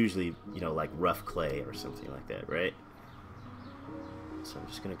is usually, you know, like rough clay or something like that, right? So I'm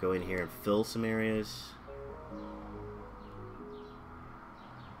just going to go in here and fill some areas.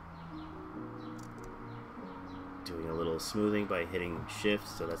 Doing a little smoothing by hitting shift,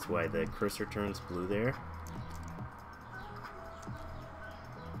 so that's why the cursor turns blue there.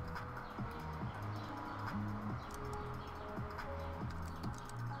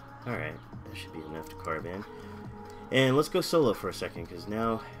 Alright, that should be enough to carve in. And let's go solo for a second, because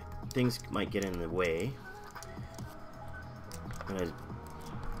now things might get in the way. I'm going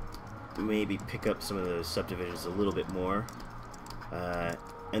to maybe pick up some of those subdivisions a little bit more.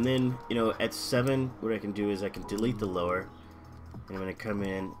 And then, you know, at 7, what I can do is I can delete the lower. And I'm going to come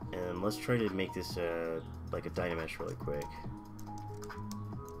in, and let's try to make this like a Dynamesh really quick.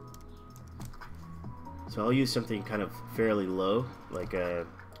 So I'll use something kind of fairly low, like I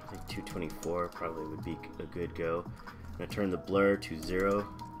think 224 probably would be a good go. I'm going to turn the blur to 0.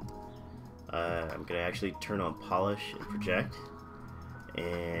 I'm going to actually turn on polish and project,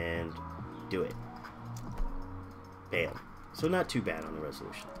 and do it. Bam. So not too bad on the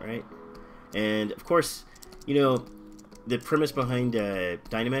resolution, right? And of course, you know, the premise behind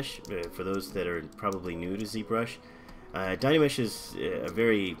Dynamesh, for those that are probably new to ZBrush, Dynamesh is a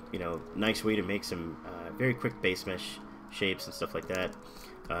very, you know, nice way to make some very quick base mesh shapes and stuff like that.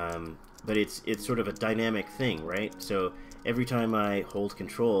 But it's sort of a dynamic thing, right? So every time I hold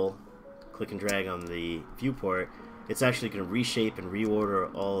Control, click and drag on the viewport, it's actually going to reshape and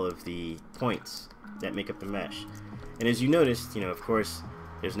reorder all of the points that make up the mesh. And as you noticed, you know, of course,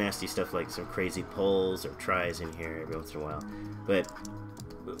 there's nasty stuff like some crazy pulls or tries in here every once in a while. But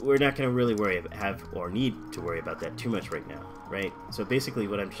we're not going to really have or need to worry about that too much right now, right? So basically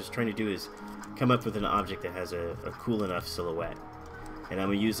what I'm just trying to do is come up with an object that has a cool enough silhouette. And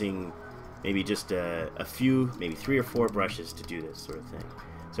I'm using maybe just a few, maybe 3 or 4 brushes to do this sort of thing.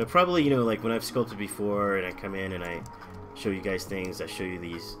 So probably, you know, like when I've sculpted before and I come in and I show you guys things, I show you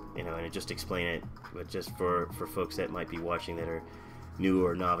these, you know, and I just explain it. But just for folks that might be watching that are new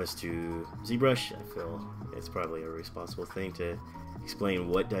or novice to ZBrush, I feel it's probably a responsible thing to explain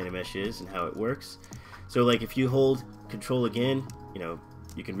what Dynamesh is and how it works. So like if you hold Control again, you know,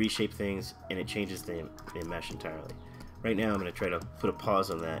 you can reshape things and it changes the mesh entirely. Right now I'm going to try to put a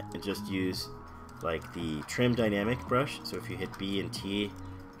pause on that and just use like the Trim Dynamic brush. So if you hit B and T,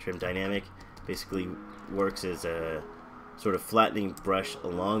 Trim Dynamic basically works as a sort of flattening brush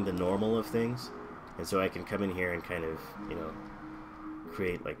along the normal of things. And so I can come in here and kind of, you know,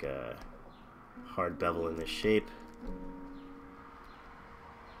 create like a hard bevel in this shape.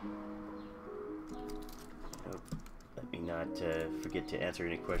 Oh, let me not forget to answer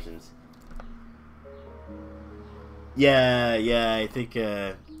any questions. Yeah, I think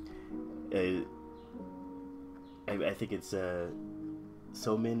I think it's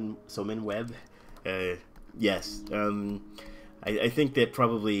Somin Web. Yes. I think that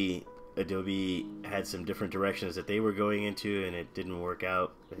probably Adobe had some different directions that they were going into, and it didn't work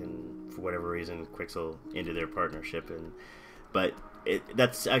out, and for whatever reason, Quixel ended their partnership. But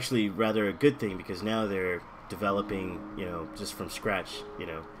that's actually rather a good thing, because now they're developing, you know, just from scratch, you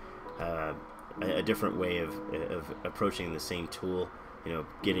know, a different way of approaching the same tool, you know,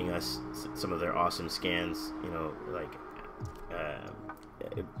 getting us some of their awesome scans, you know, like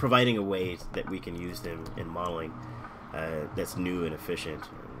providing a way that we can use them in modeling that's new and efficient.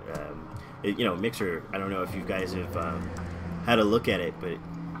 You know, Mixer, I don't know if you guys have had a look at it, but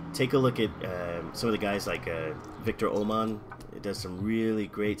take a look at some of the guys like Victor Oman. It does some really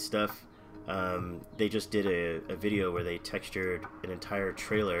great stuff. They just did a video where they textured an entire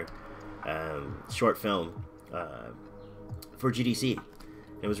trailer short film for GDC.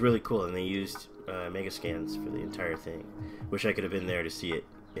 It was really cool, and they used Megascans for the entire thing. Wish I could have been there to see it,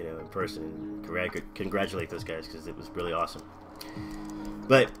 you know, in person. Congratulate those guys, because it was really awesome.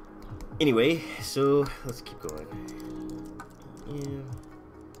 But anyway, so let's keep going. Yeah.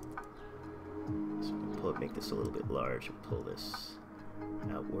 So we'll make this a little bit large and pull this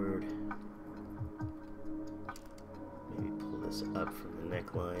outward. Maybe pull this up from the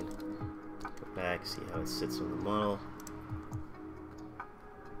neckline. Go back, see how it sits on the model.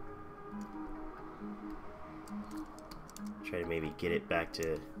 Try to maybe get it back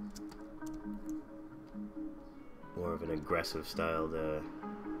to more of an aggressive styled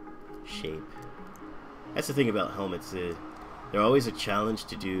shape. That's the thing about helmets. They're always a challenge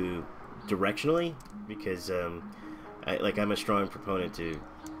to do directionally, because I'm a strong proponent to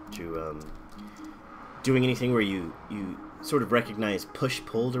doing anything where you sort of recognize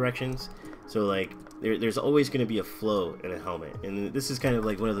push-pull directions. So like there's always going to be a flow in a helmet, and this is kind of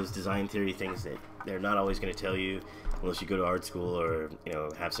like one of those design theory things that they're not always going to tell you unless you go to art school or, you know,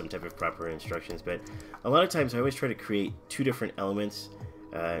 have some type of proper instructions. But a lot of times I always try to create two different elements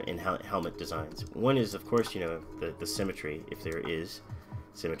in helmet designs. One is, of course, you know, the symmetry, if there is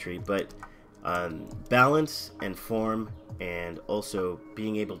symmetry, but balance and form, and also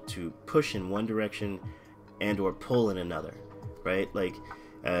being able to push in one direction and or pull in another, right? Like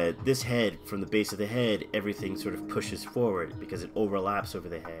this head, from the base of the head, everything sort of pushes forward because it overlaps over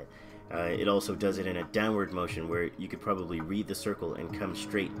the head. It also does it in a downward motion where you could probably read the circle and come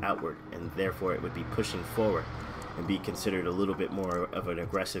straight outward, and therefore it would be pushing forward and be considered a little bit more of an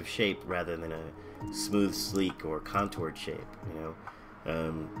aggressive shape rather than a smooth, sleek, or contoured shape, you know.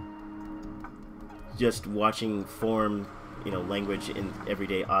 Just watching form, you know, language in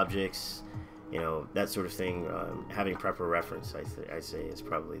everyday objects, you know, that sort of thing, having proper reference, I say, is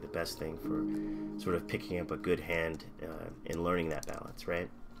probably the best thing for sort of picking up a good hand in learning that balance, right?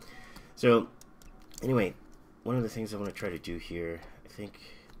 So, anyway, one of the things I want to try to do here, I think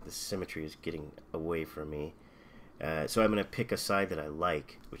the symmetry is getting away from me. So I'm going to pick a side that I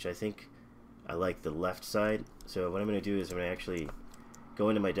like, which I think I like the left side. So what I'm going to do is I'm going to actually go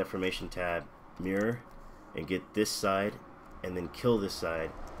into my deformation tab, mirror, and get this side, and then kill this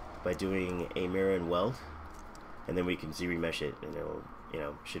side by doing a mirror and weld, and then we can ZBrush it, and it'll, you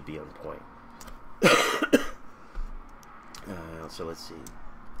know, should be on point. So let's see.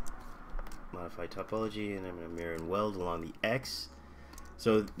 Modify topology, and I'm going to mirror and weld along the X.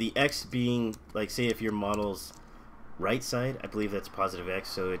 So the X being, like, say if your model's right side, I believe that's positive X,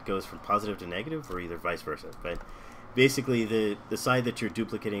 so it goes from positive to negative, or either vice versa. But basically the side that you're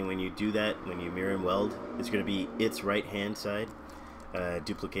duplicating when you do that, when you mirror and weld, is going to be its right hand side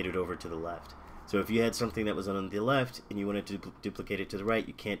duplicated over to the left. So if you had something that was on the left and you wanted to duplicate it to the right,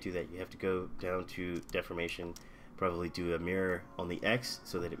 you can't do that. You have to go down to deformation, probably do a mirror on the X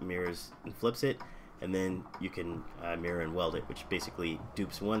so that it mirrors and flips it, and then you can mirror and weld it, which basically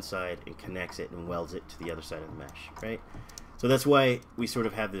dupes one side and connects it and welds it to the other side of the mesh, right? So that's why we sort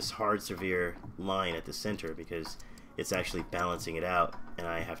of have this hard, severe line at the center, because it's actually balancing it out, and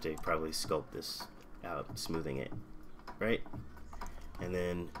I have to probably sculpt this out, smoothing it, right? And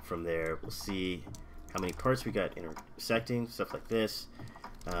then from there, we'll see how many parts we got intersecting, stuff like this.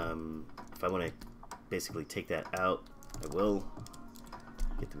 If I want to basically take that out, I will.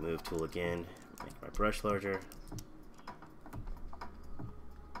 Get the move tool again, make my brush larger.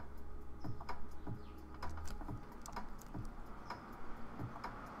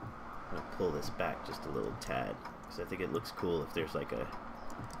 I'm going to pull this back just a little tad, because I think it looks cool if there's like a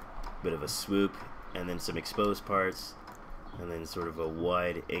bit of a swoop, and then some exposed parts, and then sort of a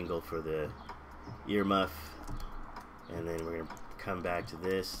wide angle for the ear muff, and then we're going to come back to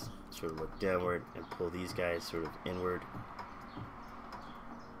this, sort of look downward, and pull these guys sort of inward.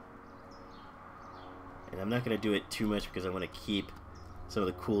 And I'm not going to do it too much because I want to keep some of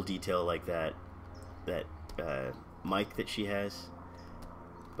the cool detail like that mic that she has.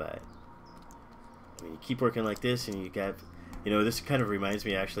 But I mean, you keep working like this, and you got, you know, this kind of reminds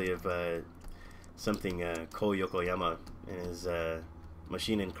me actually of something Ko Yokoyama and his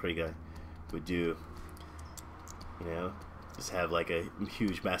Maschinenkriege would do. You know, just have like a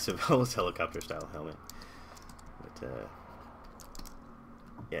huge, massive, almost helicopter style helmet. But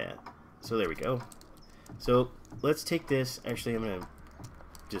yeah, so there we go. So let's take this. Actually, I'm gonna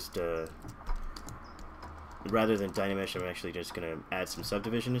just rather than Dynamesh, I'm actually just gonna add some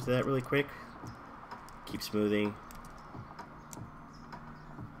subdivision into that really quick. Keep smoothing,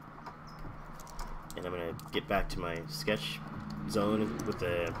 and I'm gonna get back to my sketch zone with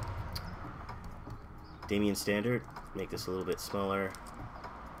the Damien standard. Make this a little bit smaller.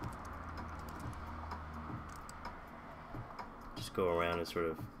 Just go around and sort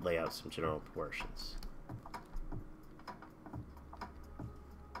of lay out some general proportions.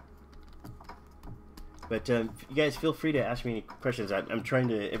 But you guys feel free to ask me any questions. I'm trying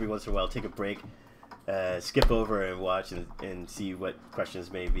to, every once in a while, take a break, skip over and watch and see what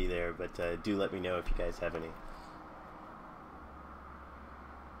questions may be there. But do let me know if you guys have any.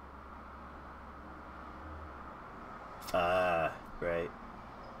 Right.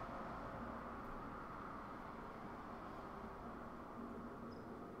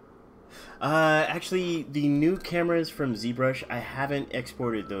 Actually, the new cameras from ZBrush, I haven't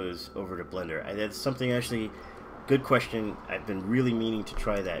exported those over to Blender. That's something actually, good question. I've been really meaning to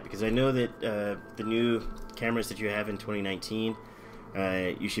try that, because I know that the new cameras that you have in 2019,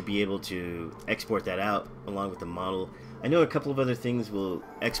 you should be able to export that out along with the model. I know a couple of other things will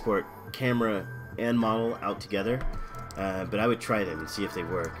export camera and model out together, but I would try them and see if they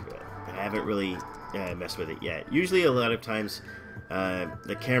work. I haven't really messed with it yet. Usually a lot of times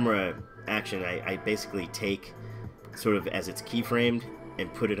the camera action I basically take sort of as it's keyframed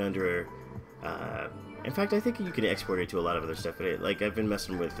and put it under in fact, I think you can export it to a lot of other stuff. But like I've been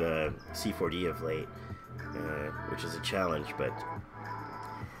messing with C4D of late, which is a challenge, but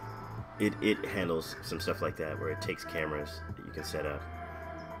it handles some stuff like that where it takes cameras that you can set up.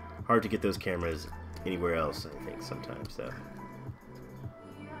 Hard to get those cameras anywhere else, I think, sometimes, though.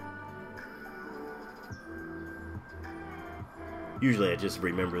 Usually I just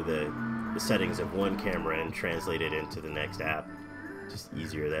remember the settings of one camera and translate it into the next app. Just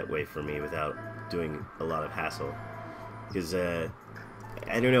easier that way for me without doing a lot of hassle. Because, I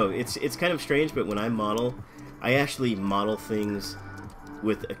don't know, it's kind of strange, but when I model, I actually model things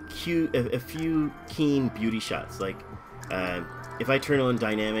with a few keen beauty shots. Like, if I turn on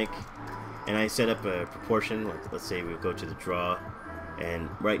dynamic and I set up a proportion, like let's say we go to the draw, and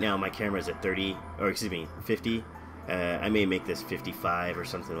right now my camera is at 30, or excuse me, 50. I may make this 55 or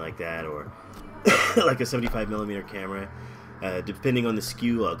something like that, or like a 75mm camera. Depending on the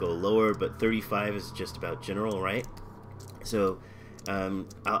skew, I'll go lower, but 35 is just about general, right? So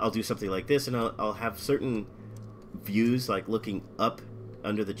I'll do something like this, and I'll have certain views, like looking up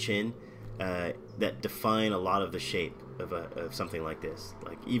under the chin, that define a lot of the shape of something like this.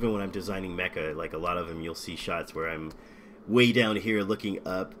 Like even when I'm designing mecha, like a lot of them, you'll see shots where I'm way down here looking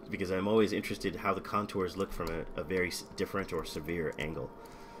up, because I'm always interested how the contours look from a very different or severe angle,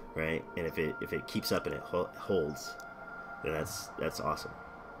 right? And if it keeps up and it holds, then that's awesome.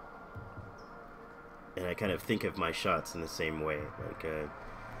 And I kind of think of my shots in the same way. Like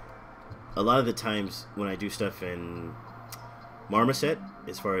a lot of the times when I do stuff in Marmoset,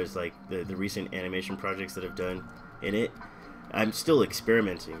 as far as like the recent animation projects that I've done in it, I'm still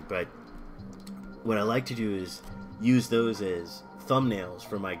experimenting, but what I like to do is use those as thumbnails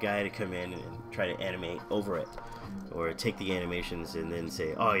for my guy to come in and try to animate over it, or take the animations and then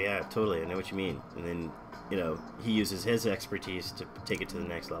say, oh yeah, totally, I know what you mean, and then, you know, he uses his expertise to take it to the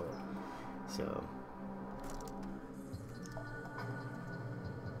next level. So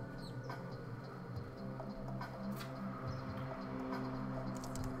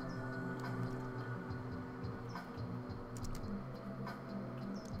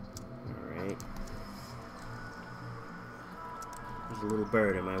a little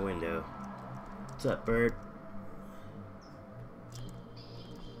bird in my window. What's up, bird?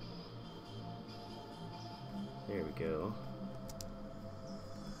 There we go.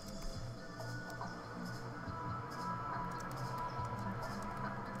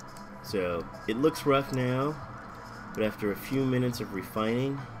 So it looks rough now, but after a few minutes of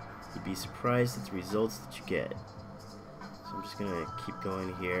refining, you'd be surprised at the results that you get. So I'm just gonna keep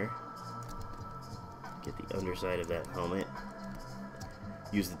going here. Get the underside of that helmet.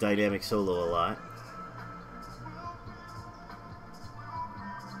 Use the dynamic solo a lot.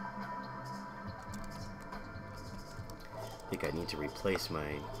 I think I need to replace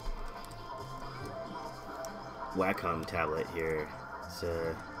my Wacom tablet here. It's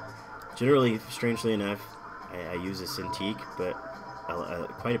generally, strangely enough, I use a Cintiq, but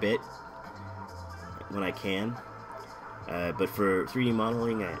quite a bit when I can. But for 3D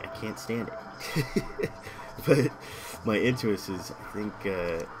modeling, I can't stand it. But my Intuos is, I think,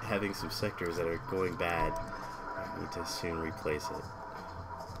 having some sectors that are going bad. I need to soon replace it.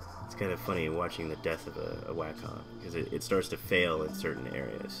 It's kind of funny watching the death of a Wacom, because it starts to fail in certain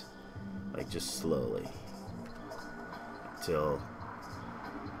areas, like just slowly, until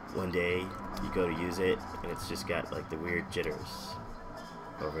one day you go to use it and it's just got like the weird jitters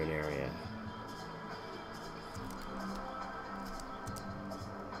over an area.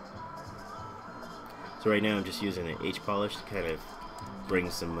 So right now I'm just using an H-polish to kind of bring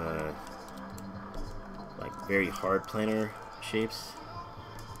some like very hard planar shapes.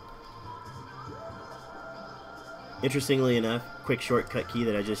 Interestingly enough, quick shortcut key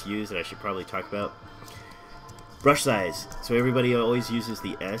that I just used that I should probably talk about. Brush size. So everybody always uses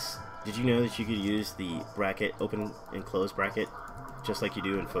the S. Did you know that you could use the bracket, open and close bracket, just like you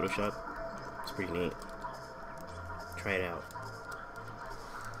do in Photoshop? It's pretty neat. Try it out.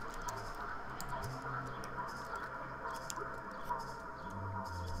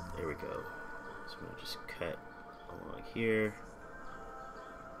 There we go. So I'm going to just cut along here.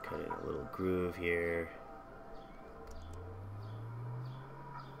 Cut in a little groove here.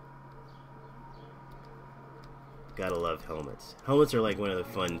 Gotta love helmets. Helmets are like one of the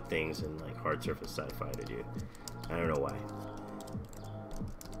fun things in like hard surface sci-fi to do. I don't know why.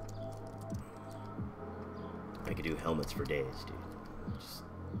 I could do helmets for days, dude. Just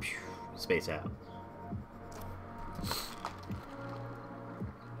space out.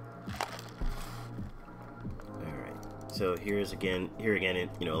 So here again,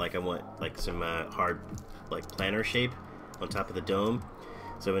 you know, like I want like some hard, like planar shape on top of the dome.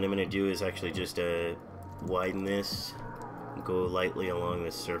 So what I'm going to do is actually just widen this, and go lightly along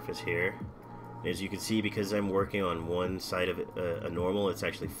this surface here. As you can see, because I'm working on one side of it, a normal, it's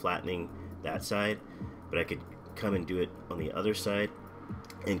actually flattening that side. But I could come and do it on the other side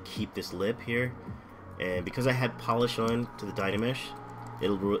and keep this lip here. And because I had polish on to the Dynamesh,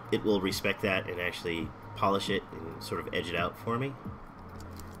 it will respect that and actually polish it and sort of edge it out for me.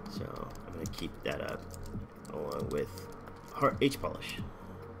 So I'm going to keep that up along with H polish.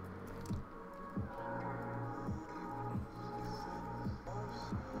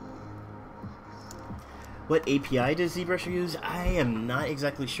 What API does ZBrush use? I am not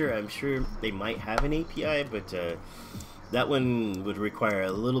exactly sure. I'm sure they might have an API, but that one would require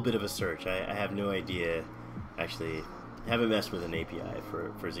a little bit of a search. I have no idea. Actually, haven't messed with an API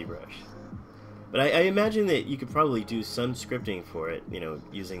for ZBrush. But I imagine that you could probably do some scripting for it, you know,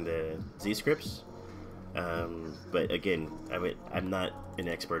 using the Z scripts. But again, I'm not an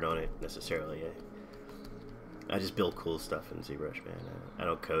expert on it necessarily. I just build cool stuff in ZBrush, man. I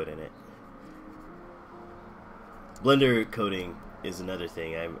don't code in it. Blender coding is another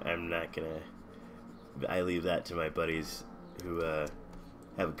thing. I'm not gonna. I leave that to my buddies who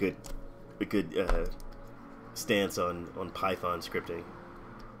have a good stance on Python scripting.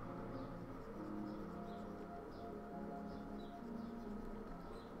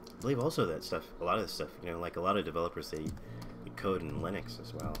 I believe also that stuff, a lot of this stuff, you know, like a lot of developers, they code in Linux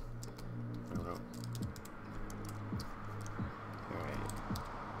as well. I don't know. Alright.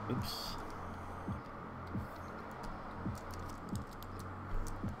 Oops.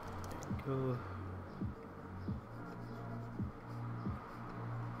 There we go.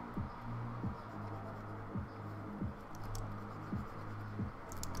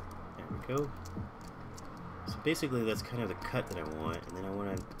 There we go. So basically that's kind of the cut that I want, and then I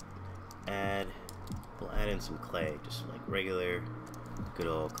want to we'll add in some clay, just like regular good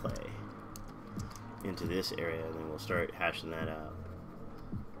old clay into this area, and then we'll start hashing that out.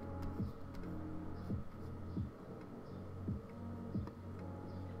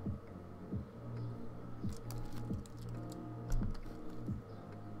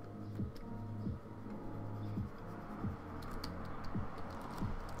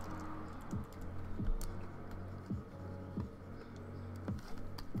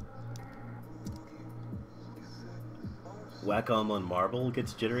 Wacom on marble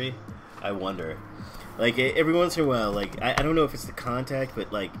gets jittery. I wonder. Like every once in a while, like I don't know if it's the contact,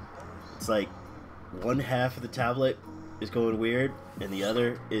 but like it's like one half of the tablet is going weird and the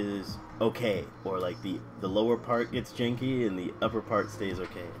other is okay, or like the lower part gets janky and the upper part stays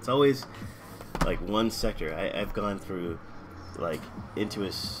okay. It's always like one sector. I've gone through like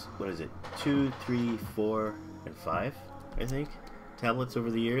Intuos, what is it, 2, 3, 4, and 5, I think, tablets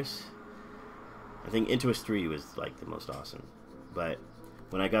over the years. I think Intuos 3 was like the most awesome, but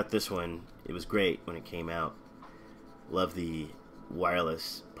when I got this one, it was great when it came out. Love the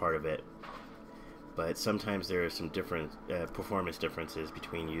wireless part of it, but sometimes there are some different performance differences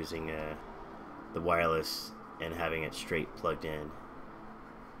between using the wireless and having it straight plugged in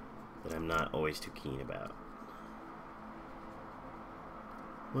that I'm not always too keen about.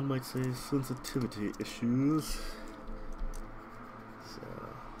 One might say sensitivity issues. So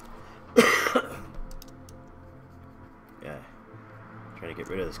yeah, trying to get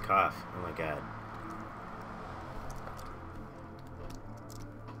rid of this cough. Oh my god.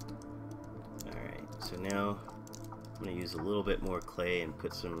 Alright, so now I'm going to use a little bit more clay and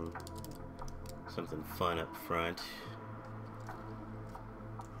put something fun up front.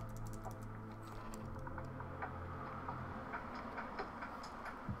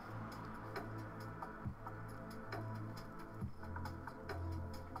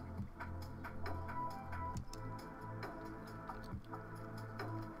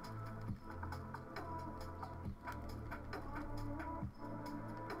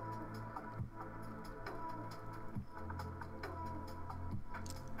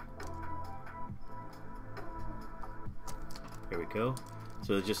 Here we go.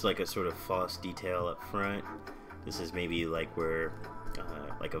 So it's just like a sort of false detail up front. This is maybe like where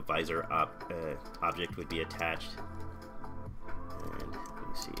like a visor object would be attached. And let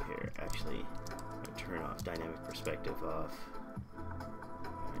me see here. Actually, I'm going to turn off dynamic perspective off.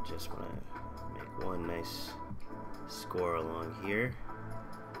 I just want to make one nice score along here.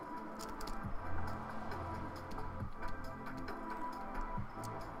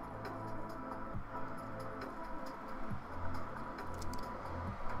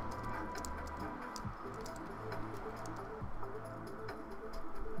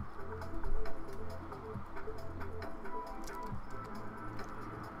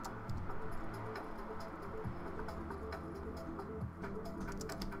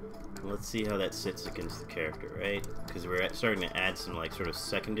 let's see how that sits against the character, right? Because we're starting to add some like sort of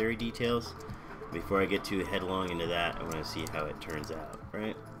secondary details. Before I get too headlong into that, I want to see how it turns out,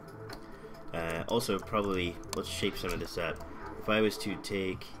 right? Also, probably, let's shape some of this up. If I was to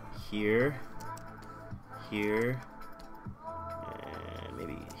take here, here, and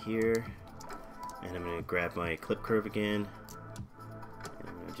maybe here, and I'm going to grab my clip curve again, and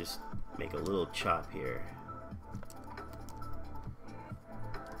I'm going to just make a little chop here.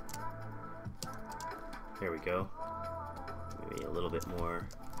 There we go. Maybe a little bit more.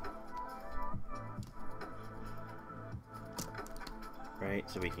 Right,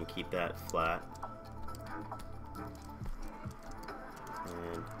 so we can keep that flat.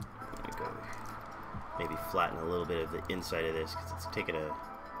 And I'm gonna go maybe flatten a little bit of the inside of this because it's taking a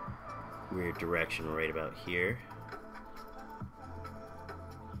weird direction right about here.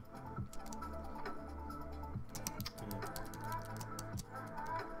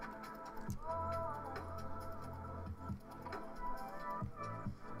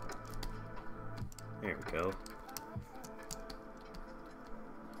 There we go.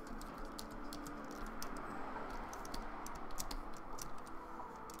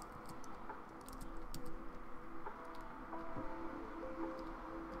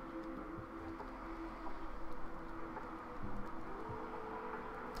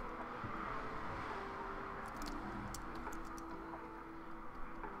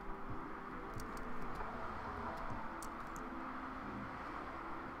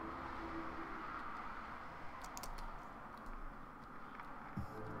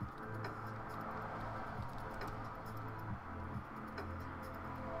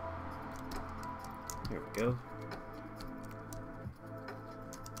 There we go.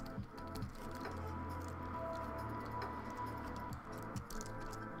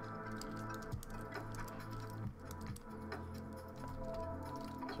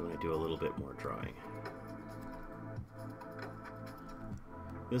 So I'm going to do a little bit more drawing.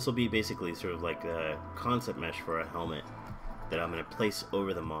 This will be basically sort of like a concept mesh for a helmet that I'm going to place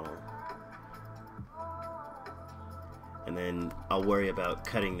over the model. And then I'll worry about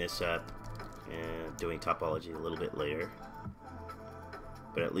cutting this up and doing topology a little bit later,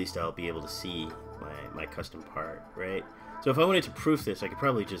 but at least I'll be able to see my custom part, right? So if I wanted to proof this, I could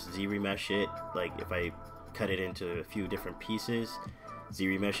probably just ZRemesh it. Like if I cut it into a few different pieces,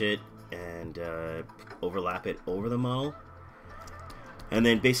 ZRemesh it and overlap it over the model, and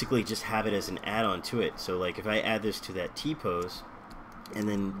then basically just have it as an add-on to it. So like if I add this to that T-pose, and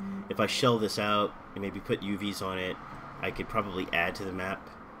then if I shell this out and maybe put UVs on it, I could probably add to the map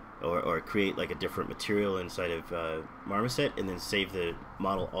or create like a different material inside of Marmoset and then save the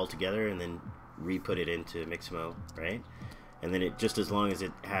model altogether and then re-put it into Mixamo, right? And then it, just as long as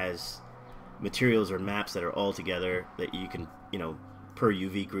it has materials or maps that are all together that you can, you know, per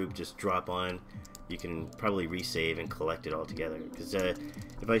UV group just drop on, you can probably resave and collect it all together. Because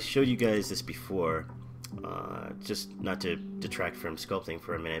if I showed you guys this before, just not to detract from sculpting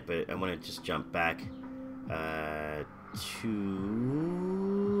for a minute, but I want to just jump back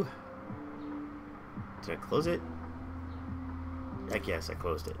to... Did I close it? Heck yes, I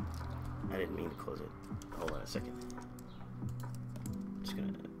closed it. I didn't mean to close it. Hold on a second. Just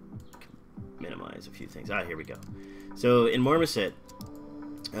gonna minimize a few things. Ah, here we go. So in Marmoset,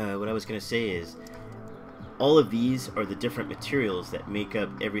 what I was gonna say is all of these are the different materials that make up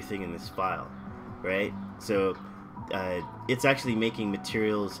everything in this file, right? So it's actually making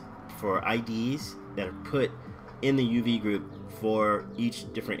materials for IDs that are put in the UV group for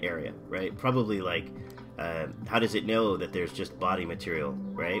each different area, right? Probably like, how does it know that there's just body material,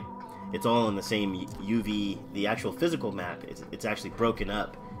 right? It's all in the same UV, the actual physical map, it's actually broken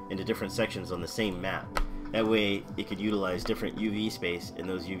up into different sections on the same map. That way it could utilize different UV space, and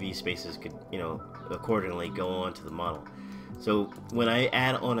those UV spaces could, you know, accordingly go on to the model. So when I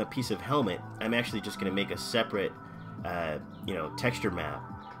add on a piece of helmet, I'm actually just going to make a separate, you know, texture map,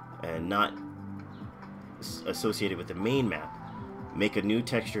 and not associated with the main map. Make a new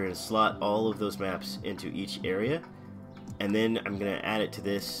texture and slot all of those maps into each area, and then I'm going to add it to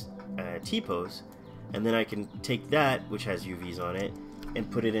this T-pose, and then I can take that, which has UVs on it, and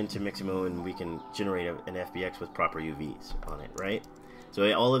put it into Mixamo, and we can generate an FBX with proper UVs on it, right?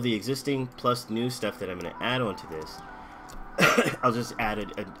 So all of the existing plus new stuff that I'm going to add onto this, I'll just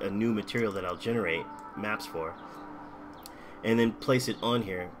add a new material that I'll generate maps for, and then place it on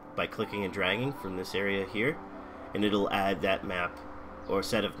here by clicking and dragging from this area here, and it'll add that map or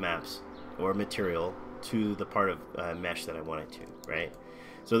set of maps or material to the part of mesh that I want it to, right?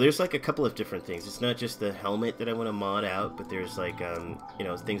 So there's like a couple of different things. It's not just the helmet that I want to mod out, but there's like you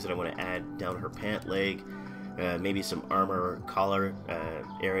know, things that I want to add down her pant leg, maybe some armor collar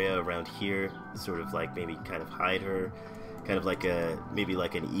area around here, sort of like maybe kind of hide her, kind of like maybe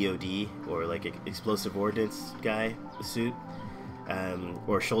like an EOD or like an explosive ordnance guy suit,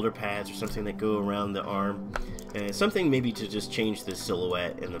 or shoulder pads or something that go around the arm, something maybe to just change the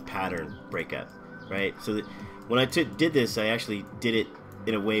silhouette and the pattern breakup, right? So that when I did this, I actually did it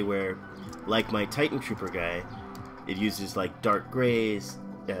in a way where, like my Titan Trooper guy, it uses like dark grays,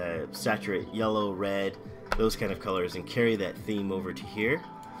 saturate yellow, red, those kind of colors, and carry that theme over to here.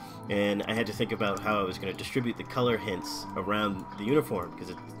 And I had to think about how I was going to distribute the color hints around the uniform,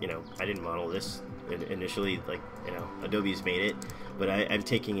 because I didn't model this initially, like, Adobe's made it, but I'm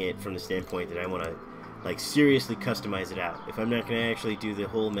taking it from the standpoint that I want to like seriously customize it out. If I'm not going to actually do the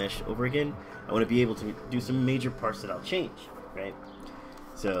whole mesh over again, I want to be able to do some major parts that I'll change, right?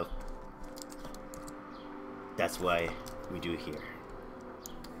 So that's why we do it here.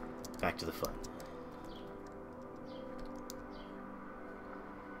 Back to the fun.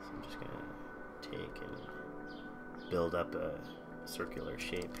 So I'm just gonna take and build up a circular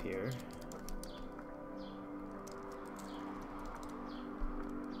shape here.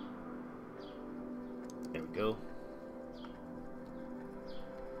 There we go.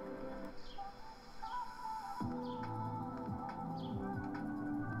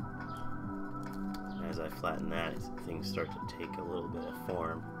 As I flatten that, things start to take a little bit of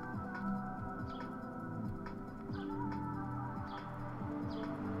form.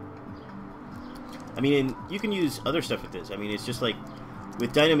 I mean, and you can use other stuff with this. I mean, it's just like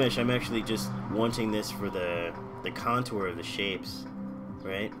with Dynamesh, I'm actually just wanting this for the contour of the shapes,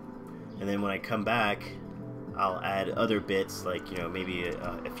 right? And then when I come back, I'll add other bits, like, maybe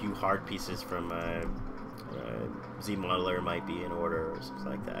a few hard pieces from ZModeler might be in order or something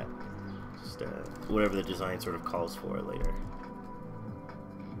like that. Just whatever the design sort of calls for later.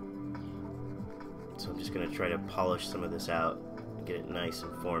 So I'm just going to try to polish some of this out and get it nice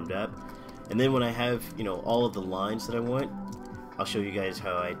and formed up. And then when I have, all of the lines that I want, I'll show you guys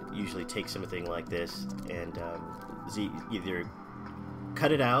how I usually take something like this and either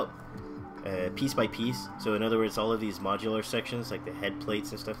cut it out piece by piece. So in other words, all of these modular sections, like the head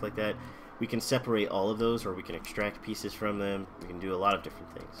plates and stuff like that, we can separate all of those, or we can extract pieces from them. We can do a lot of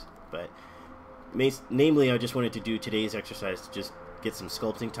different things. But namely, I just wanted to do today's exercise to just get some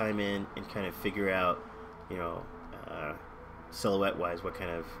sculpting time in and kind of figure out, silhouette-wise, what kind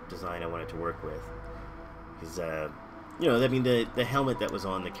of design I wanted to work with. Because, I mean, the helmet that was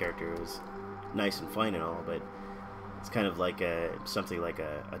on the character was nice and fine and all, but it's kind of like something like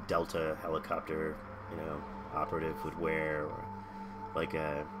a Delta helicopter, operative would wear, or like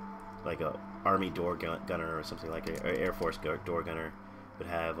a Army door gunner or something, like an Air Force door gunner would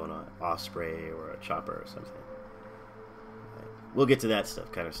have on an Osprey or a chopper or something. We'll get to that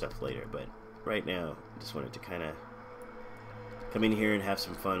kind of stuff later, but right now I just wanted to kind of come in here and have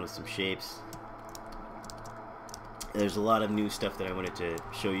some fun with some shapes. And there's a lot of new stuff that I wanted to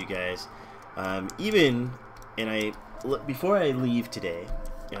show you guys. Before I leave today,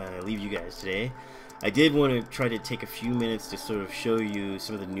 leave you guys today, I did want to try to take a few minutes to sort of show you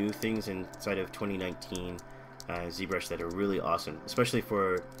some of the new things inside of 2019 ZBrush that are really awesome, especially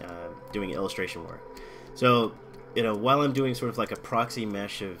for doing illustration work. So, while I'm doing sort of like a proxy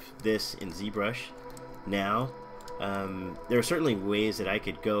mesh of this in ZBrush now, there are certainly ways that I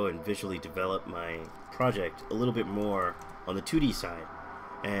could go and visually develop my project a little bit more on the 2D side.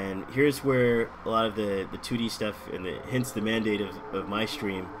 And here's where a lot of the 2D stuff, and hence the mandate of my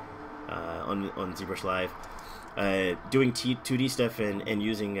stream on ZBrush Live, doing 2D stuff and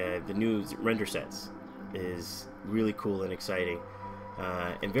using the new render sets is really cool and exciting,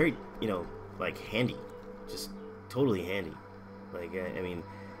 and very, like handy, just totally handy. Like, I mean,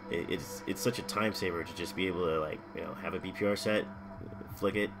 it's such a time saver to just be able to, like, have a BPR set,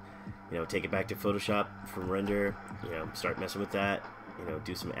 flick it, take it back to Photoshop from render, start messing with that,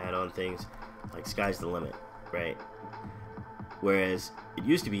 do some add-on things. Like, sky's the limit, right? Whereas it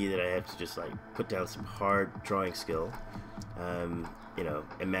used to be that I had to just like put down some hard drawing skill,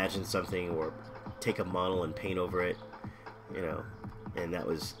 imagine something or take a model and paint over it, and that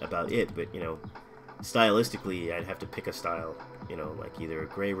was about it. But stylistically, I'd have to pick a style, like either a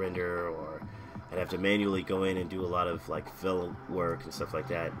gray render, or I'd have to manually go in and do a lot of like fill work and stuff like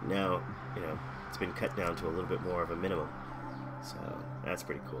that. Now, it's been cut down to a little bit more of a minimum, so that's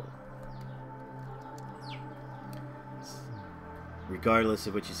pretty cool. Regardless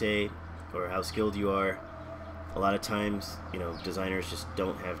of what you say or how skilled you are, a lot of times, designers just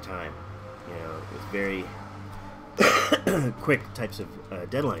don't have time, with very quick types of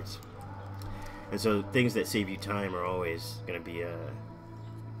deadlines. And so things that save you time are always going to be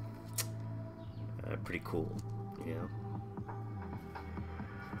pretty cool. you know.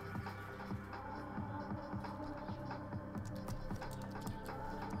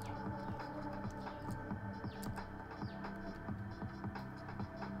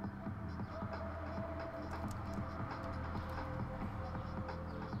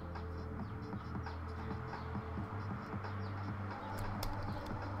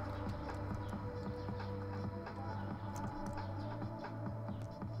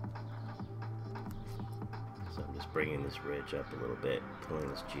 So I'm just bringing this ridge up a little bit, pulling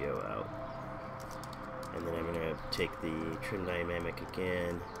this geo out. And then I'm going to take the trim dynamic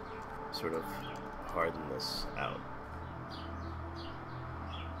again, sort of harden this out.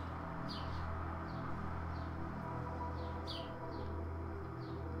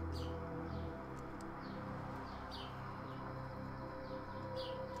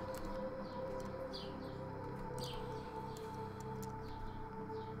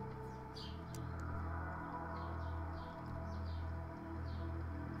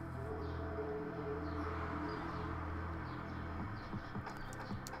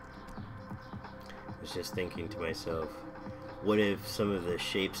 I was just thinking to myself, what if some of the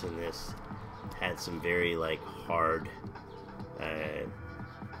shapes in this had some very like hard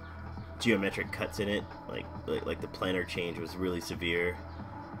geometric cuts in it, like the planar change was really severe,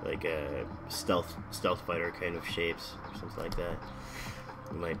 like a stealth fighter kind of shapes or something like that.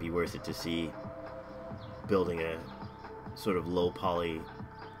 It might be worth it to see building a sort of low poly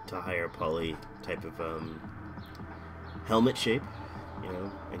to higher poly type of helmet shape, you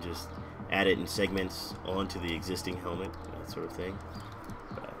know, and just add it in segments onto the existing helmet, that sort of thing.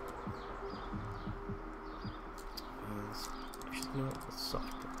 But, actually, you know what? Let's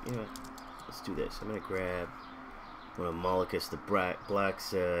soft. You know what? Let's do this. I'm gonna grab one of Mollicus the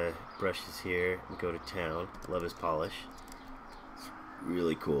Black's brushes here and go to town. Love his polish. It's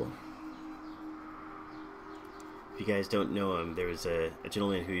really cool. If you guys don't know him, there was a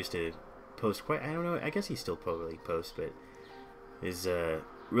gentleman who used to post quite. I don't know. I guess he still probably posts, but is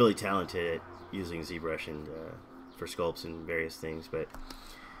really talented at using ZBrush and for sculpts and various things. But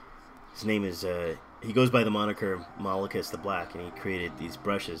his name is he goes by the moniker Mollicus the Black, and he created these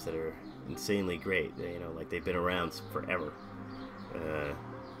brushes that are insanely great. They, you know, like they've been around forever,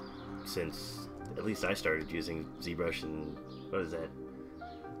 since at least I started using ZBrush in, what is that,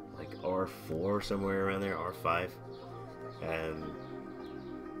 like R4 somewhere around there, R5,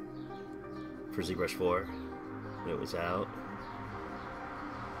 for ZBrush 4 when it was out.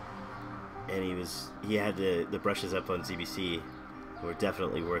 And he had the brushes up on ZBC, were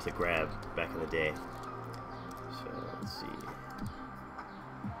definitely worth a grab back in the day. So let's see.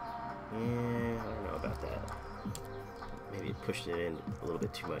 Yeah, I don't know about that. Maybe it pushed it in a little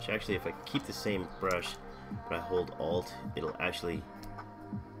bit too much. Actually, if I keep the same brush but I hold Alt, it'll actually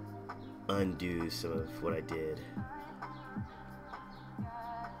undo some of what I did.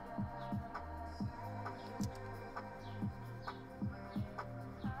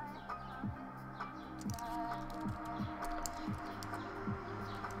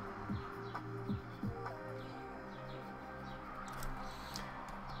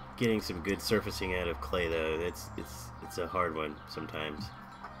 Getting some good surfacing out of clay, though, it's a hard one sometimes,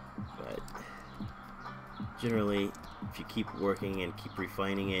 but generally if you keep working and keep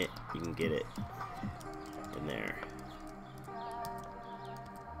refining it, you can get it in there.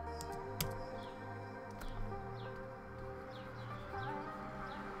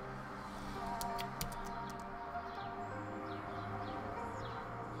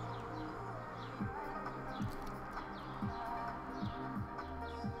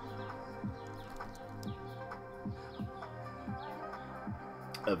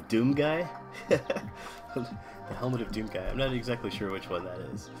 Of Doom Guy? The helmet of Doom Guy. I'm not exactly sure which one that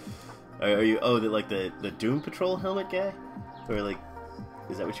is. Are you, oh, like the Doom Patrol helmet guy? Or like,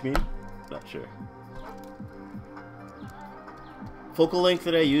 is that what you mean? Not sure. Focal length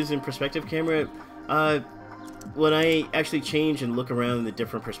that I use in perspective camera, when I actually change and look around the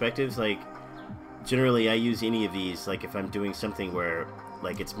different perspectives, like, generally I use any of these, like if I'm doing something where,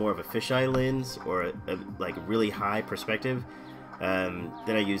 like, it's more of a fisheye lens, or like a really high perspective,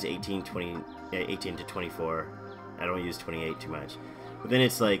 then I use 18 to 24. I don't use 28 too much. But then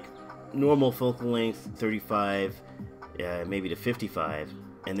it's like normal focal length, 35, maybe to 55.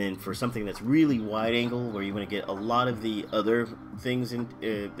 And then for something that's really wide angle, where you want to get a lot of the other things in,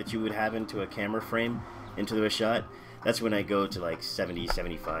 that you would have into a camera frame into the shot, that's when I go to like 70,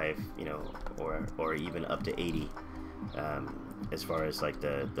 75, you know, or even up to 80, as far as like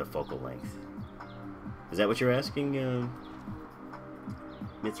the focal length. Is that what you're asking?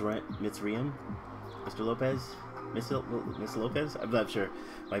 Mitzriam? Mr. Lopez? Miss Lopez? I'm not sure.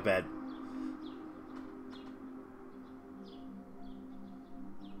 My bad.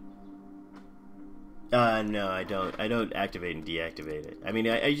 No, I don't. I don't activate and deactivate it. I mean,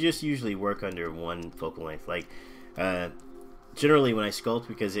 I just usually work under one focal length. Like, generally when I sculpt,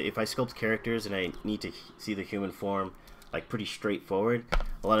 because if I sculpt characters and I need to see the human form, like, pretty straightforward,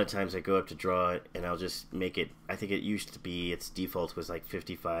 a lot of times I go up to draw it and I'll just make it, I think it used to be, its default was like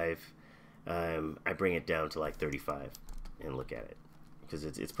 55. I bring it down to like 35 and look at it. Because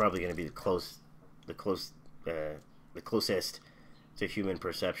it's probably going to be the closest to human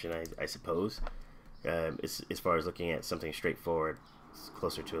perception, I suppose. As far as looking at something straightforward, it's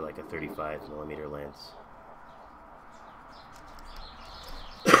closer to like a 35mm lens.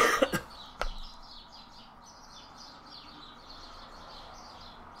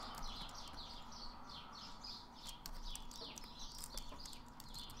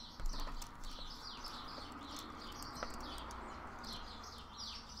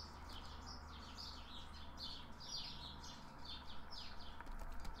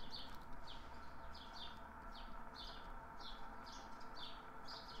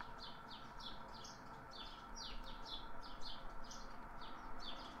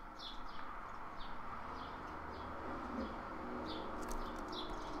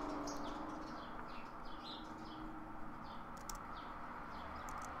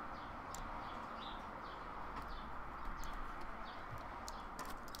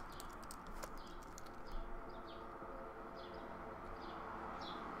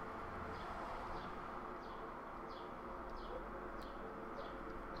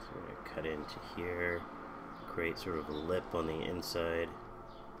 We're going to cut into here, create sort of a lip on the inside.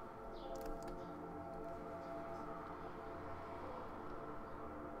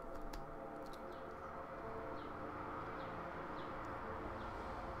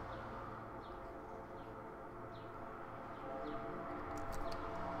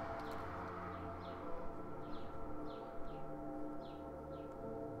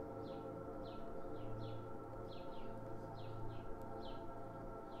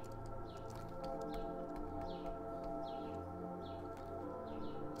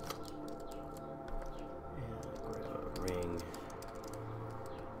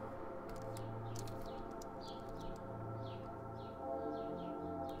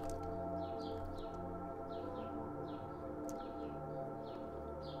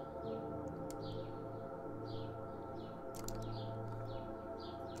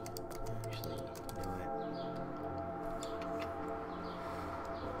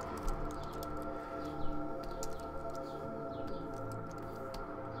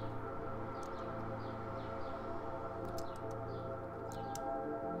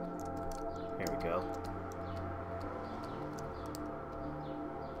 There we go.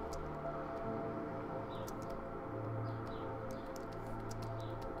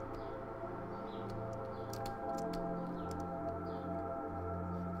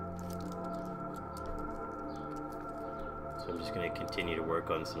 So I'm just going to continue to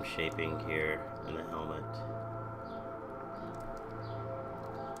work on some shaping here in the helmet.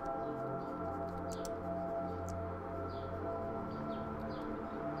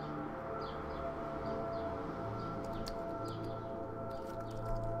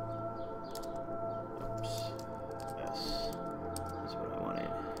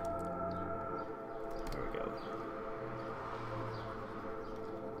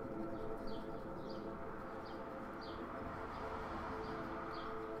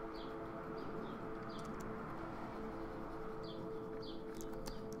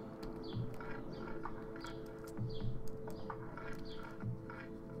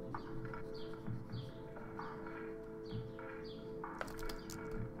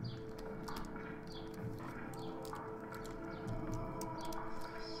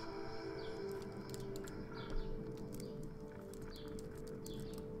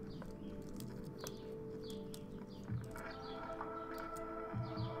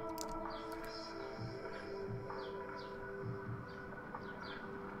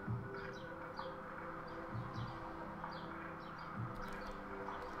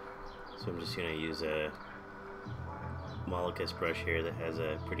 So I'm just going to use a Mollucus brush here that has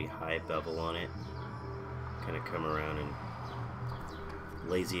a pretty high bevel on it. Kind of come around and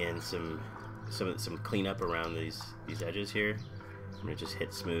lazy in some cleanup around these edges here. I'm going to just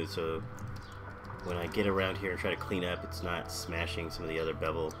hit smooth so when I get around here and try to clean up, it's not smashing some of the other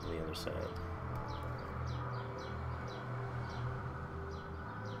bevel on the other side.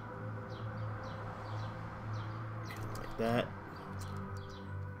 Kind of like that.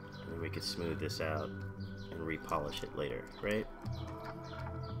 And then we could smooth this out and repolish it later, right?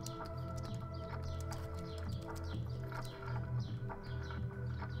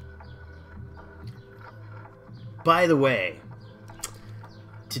 By the way,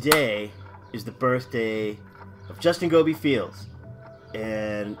 today is the birthday of Justin Goby Fields.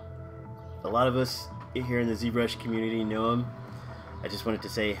 And a lot of us here in the ZBrush community know him. I just wanted to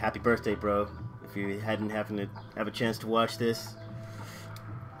say happy birthday, bro. If you hadn't happened to have a chance to watch this,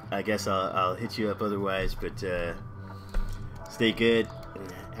 I guess I'll hit you up otherwise, but stay good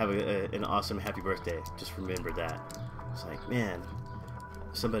and have an awesome happy birthday. Just remember that. It's like, man,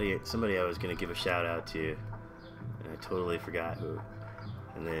 somebody I was going to give a shout out to, and I totally forgot who.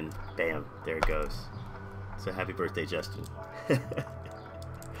 And then, bam, there it goes. So happy birthday, Justin.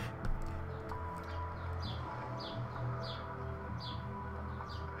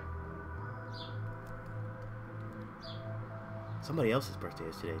 Somebody else's birthday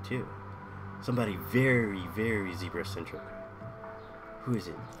is today, too. Somebody very, very ZBrush-centric. Who is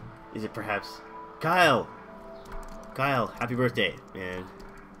it? Is it perhaps Kyle? Kyle, happy birthday, man.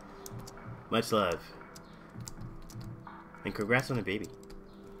 Much love. And congrats on the baby.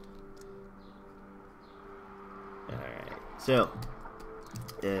 Alright, so,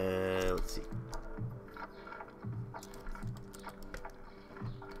 let's see.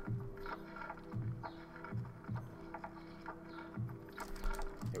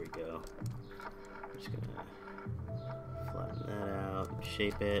 There we go. I'm just gonna flatten that out and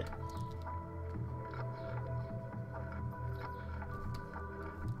shape it.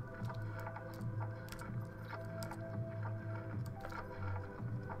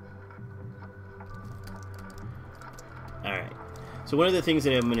 Alright, so one of the things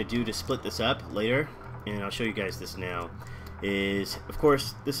that I'm going to do to split this up later, and I'll show you guys this now, is, of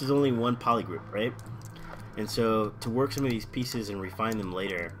course, this is only one polygroup, right? And so to work some of these pieces and refine them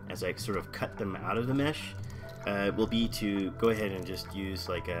later, as I sort of cut them out of the mesh, will be to go ahead and just use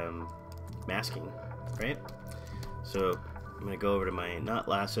like masking, right? So I'm going to go over to my, not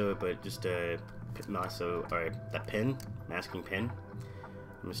lasso, but just a lasso, or that pen, masking pen.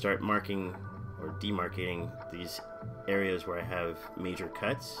 I'm going to start marking or demarcating these areas where I have major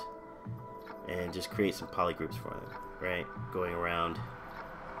cuts and just create some polygroups for them, right? Going around,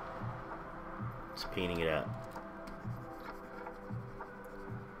 just painting it up.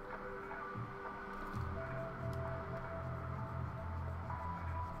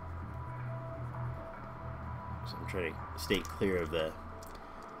 So I'm trying to stay clear of the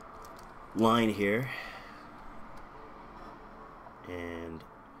line here. And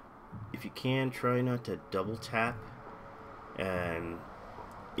if you can, try not to double tap, and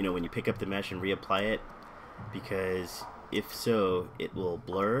you know, when you pick up the mesh and reapply it, because if so, it will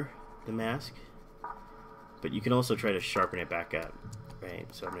blur the mask. But you can also try to sharpen it back up, right?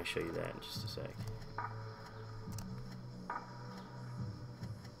 So I'm going to show you that in just a sec.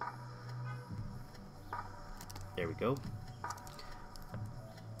 There we go.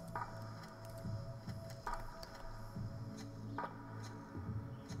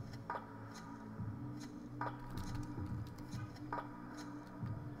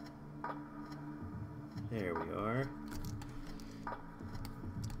 There we are.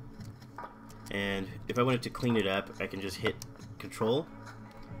 And if I wanted to clean it up, I can just hit Control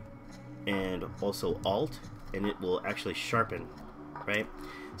and also Alt, and it will actually sharpen, right?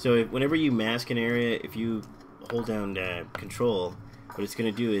 So whenever you mask an area, if you hold down Control, what it's going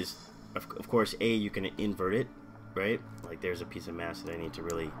to do is, of course, you can invert it, right? Like there's a piece of mask that I need to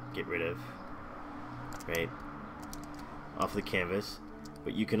really get rid of, right? Off the canvas.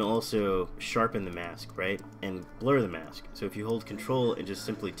 But you can also sharpen the mask, right? And blur the mask. So if you hold Control and just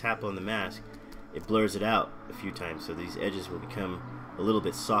simply tap on the mask, it blurs it out a few times, so these edges will become a little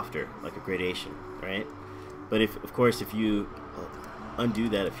bit softer, like a gradation, right? But of course, if you undo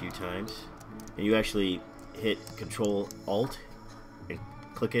that a few times, and you actually hit Control Alt and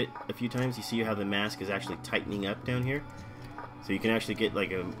click it a few times, you see how the mask is actually tightening up down here? So you can actually get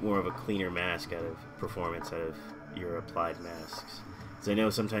like more of a cleaner mask out of performance out of your applied masks. So I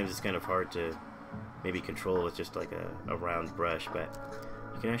know sometimes it's kind of hard to maybe control with just like a round brush, but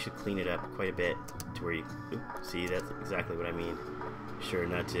you can actually clean it up quite a bit to where you, see, that's exactly what I mean. Sure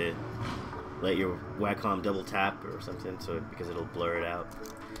not to let your Wacom double tap or something, because it'll blur it out.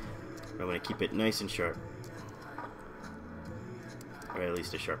 I'm going to keep it nice and sharp, or at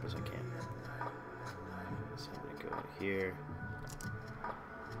least as sharp as I can. So I'm going to go here.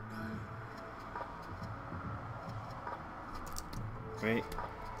 Right,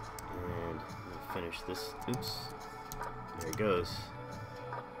 and I'm gonna finish this. Oops, there it goes.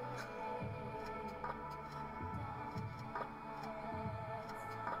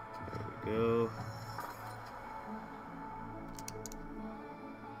 There we go.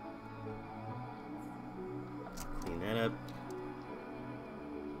 Clean that up.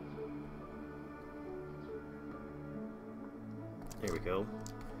 There we go.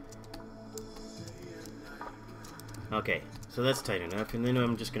 Okay, so that's tight enough, and then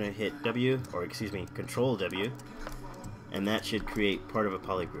I'm just going to hit W, or excuse me, Control W, and that should create part of a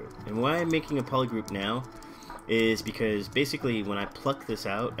polygroup. And why I'm making a polygroup now is because basically when I pluck this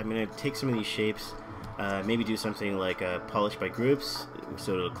out, I'm going to take some of these shapes, maybe do something like polish by groups,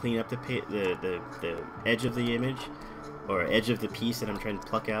 so it'll clean up the edge of the image, or edge of the piece that I'm trying to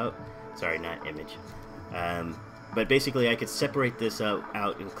pluck out. Sorry, not image. But basically I could separate this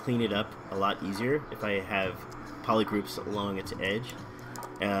out and clean it up a lot easier if I have polygroups along its edge.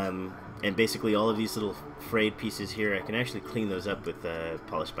 And basically all of these little frayed pieces here, I can actually clean those up with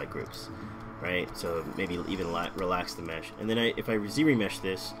polish by groups, right? So maybe even relax the mesh. And then if I Z-remesh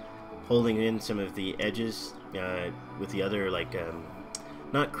this, holding in some of the edges with the other, like,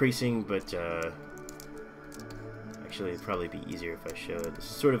 not creasing, but actually it'd probably be easier if I showed. This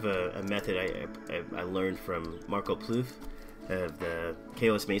is sort of a method I learned from Marco Plouffe of the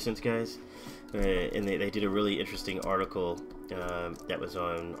KOS Masons guys. And they did a really interesting article that was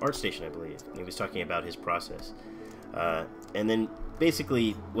on ArtStation, I believe, and he was talking about his process. And then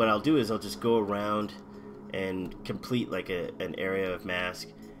basically what I'll do is I'll just go around and complete like an area of mask,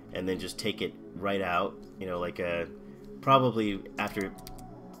 and then just take it right out, you know, like probably after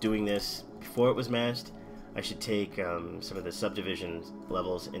doing this before it was masked, I should take some of the subdivision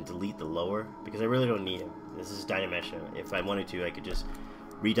levels and delete the lower, because I really don't need them. This is Dynamesh. If I wanted to, I could just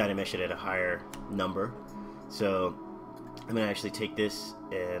re-Dynamesh it at a higher number. So I'm going to actually take this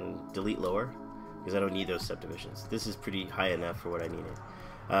and delete lower, because I don't need those subdivisions. This is pretty high enough for what I needed.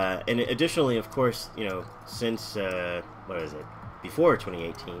 And additionally, of course, you know, since, what is it, before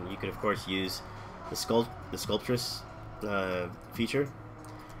 2018, you could of course use the Sculptress feature,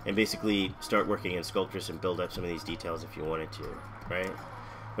 and basically start working in Sculptress and build up some of these details if you wanted to, right?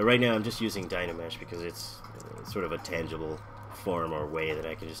 But right now I'm just using Dynamesh because it's sort of a tangible form or way that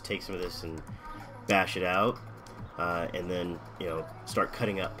I can just take some of this and bash it out, and then, you know, start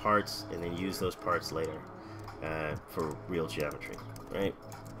cutting up parts and then use those parts later for real geometry, right?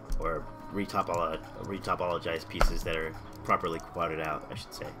 Or retopologize pieces that are properly quadded out, I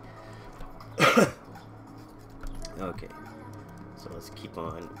should say. Okay, so let's keep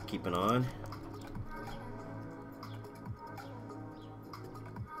on keeping on.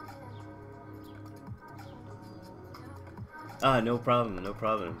 No problem, no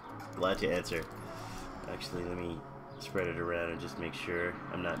problem. Glad to answer. Actually, let me spread it around and just make sure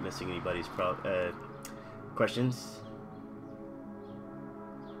I'm not missing anybody's questions.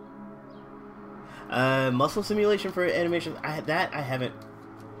 Muscle simulation for animation, I haven't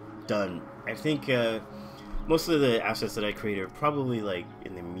done. I think most of the assets that I create are probably like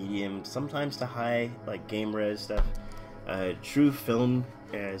in the medium, sometimes to high, like game res stuff. True film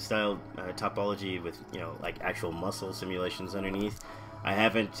style topology with, you know, like actual muscle simulations underneath, I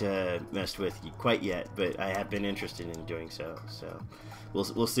haven't messed with quite yet, but I have been interested in doing so. So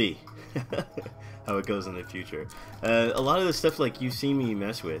we'll see how it goes in the future. A lot of the stuff like you see me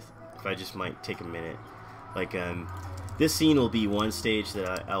mess with, if I just might take a minute, like this scene will be one stage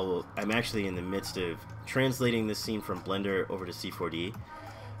that I'm actually in the midst of translating this scene from Blender over to C4D.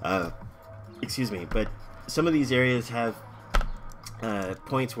 Excuse me, but some of these areas have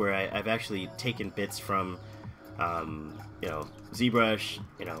points where I've actually taken bits from, you know, ZBrush,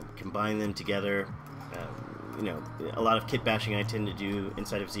 you know, combine them together. You know, a lot of kit bashing I tend to do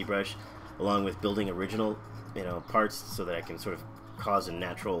inside of ZBrush, along with building original, you know, parts so that I can sort of cause a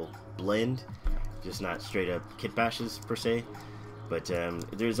natural blend, just not straight up kit bashes per se. But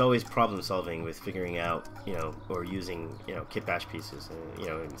there's always problem solving with figuring out, you know, or using, you know, kit bash pieces. You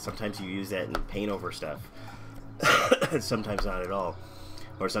know, and sometimes you use that in paint over stuff, sometimes not at all,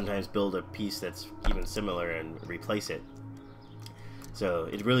 or sometimes build a piece that's even similar and replace it. So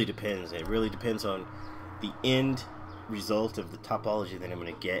it really depends. It really depends on the end result of the topology that I'm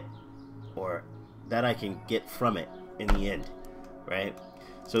going to get, or that I can get from it in the end, right?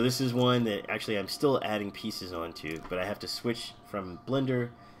 So this is one that actually I'm still adding pieces onto, but I have to switch from Blender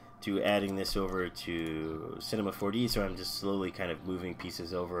to adding this over to Cinema 4D, so I'm just slowly kind of moving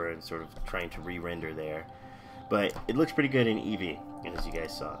pieces over and sort of trying to re-render there. But it looks pretty good in Eevee, as you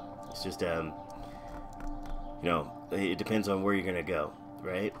guys saw. It's just, you know, it depends on where you're going to go,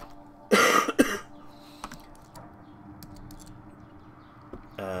 right?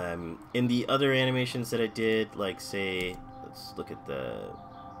 In the other animations that I did, like, say, let's look at the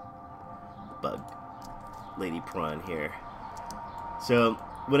bug lady prawn here. So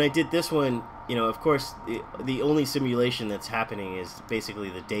when I did this one, you know, of course the only simulation that's happening is basically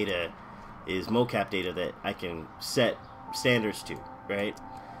the data is mocap data that I can set standards to, right?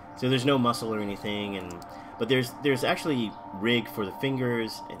 So there's no muscle or anything, but there's actually rig for the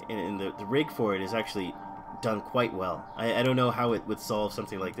fingers, and the rig for it is actually done quite well. I don't know how it would solve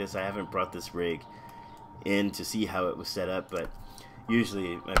something like this. I haven't brought this rig in to see how it was set up, but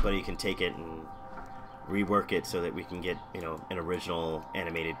usually my buddy can take it and rework it so that we can get, you know, an original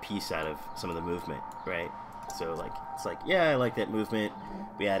animated piece out of some of the movement, right? So like, it's like, yeah, I like that movement.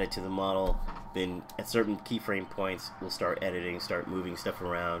 We add it to the model. Then at certain keyframe points, we'll start editing, start moving stuff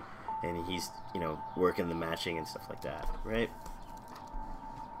around, and he's, you know, working the matching and stuff like that, right?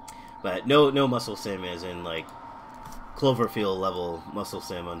 But no muscle sim as in like Cloverfield level muscle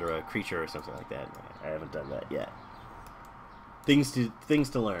sim under a creature or something like that. I haven't done that yet. Things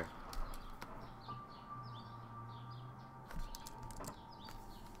to learn.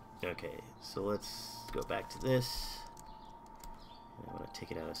 Okay, so let's go back to this. I want to take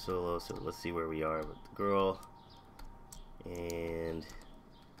it out of solo, so let's see where we are with the girl. And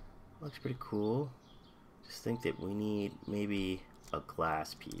looks pretty cool. Just think that we need maybe a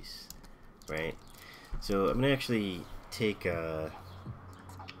glass piece, right? So I'm gonna actually take a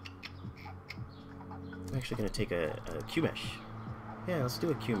Q mesh. Yeah, let's do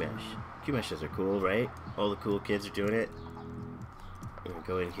a Q mesh. Q meshes are cool, right? All the cool kids are doing it. I'm gonna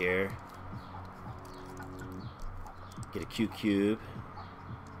go in here, get a Q cube,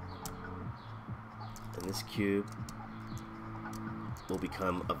 and this cube will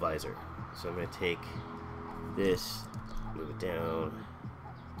become a visor. So I'm gonna take this, move it down,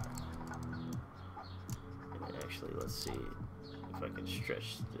 and actually let's see if I can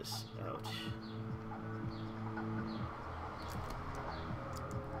stretch this out.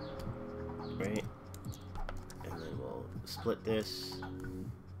 Right, and then we'll split this,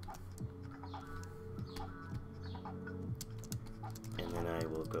 and then I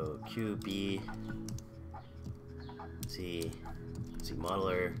will go QB, Z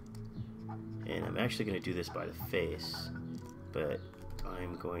modeler, and I'm actually going to do this by the face, but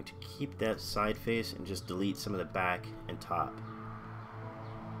I'm going to keep that side face and just delete some of the back and top.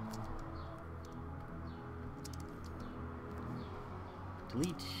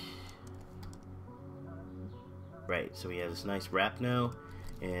 Delete. Right, so we have this nice wrap now,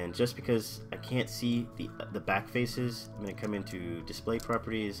 and just because I can't see the back faces, I'm going to come into display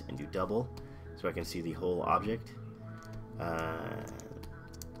properties and do double so I can see the whole object.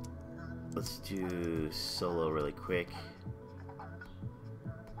 Let's do solo really quick,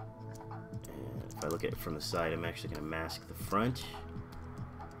 and if I look at it from the side, I'm actually going to mask the front,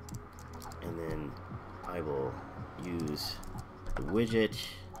 and then I will use the widget.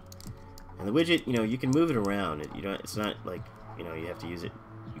 And the widget, you know, you can move it around. It's not like, you know, you have to use it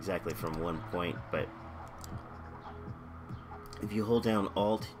exactly from one point, but if you hold down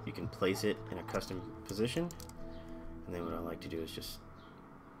Alt, you can place it in a custom position. And then what I like to do is just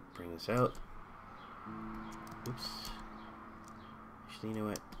bring this out. Oops. Actually, you know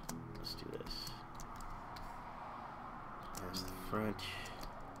what? Let's do this. That's the front.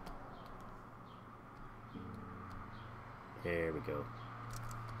 There we go.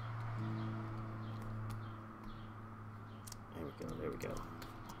 There we go.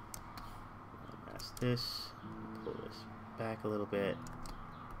 Mask this, pull this back a little bit,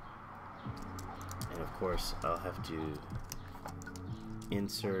 and of course I'll have to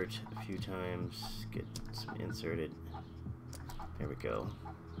insert a few times, get some inserted. There we go.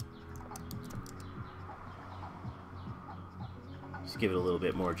 Just give it a little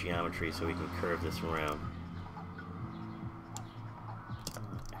bit more geometry so we can curve this around.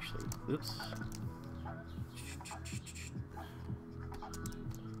 Actually, oops.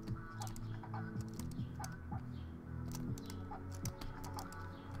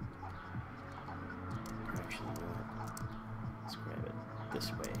 This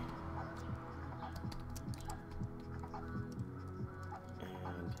way,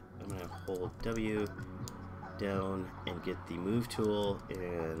 and I'm going to hold W down and get the move tool,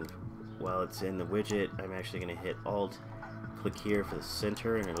 and while it's in the widget, I'm actually going to hit Alt, click here for the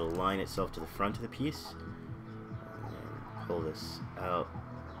center, and it'll align itself to the front of the piece, and pull this out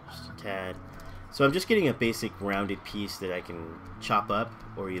just a tad. So I'm just getting a basic rounded piece that I can chop up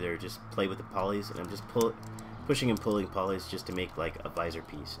or either just play with the polys, and I'm just pushing and pulling polys just to make like a visor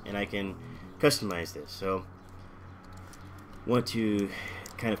piece, and I can customize this. So want to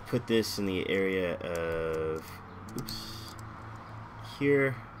kind of put this in the area of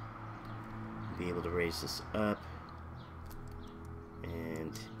here, be able to raise this up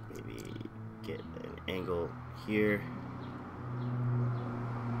and maybe get an angle here.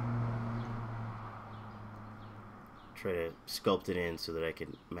 Try to sculpt it in so that I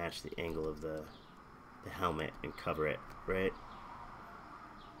can match the angle of the helmet and cover it, right?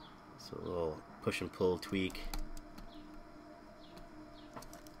 So a little push and pull tweak.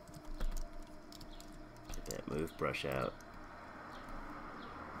 Get that move brush out.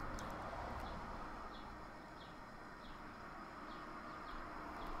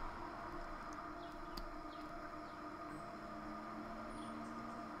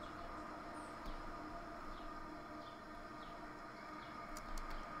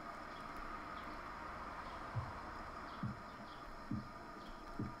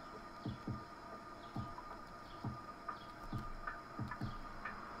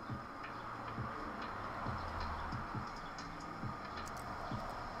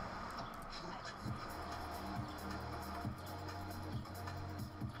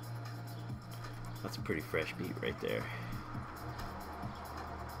 That's a pretty fresh beat right there.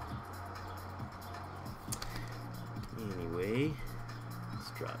 Anyway,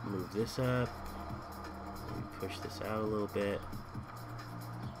 let's move this up. Maybe push this out a little bit.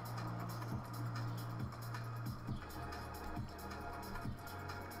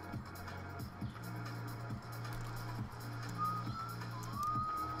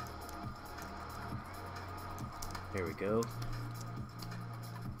 There we go.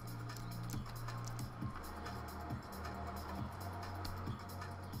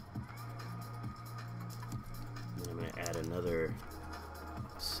 Add another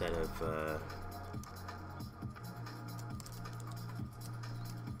set of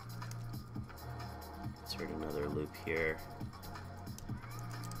insert another loop here.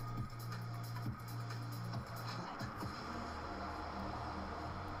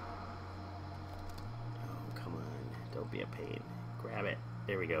 Oh, come on, don't be a pain. Grab it.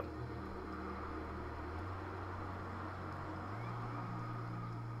 There we go.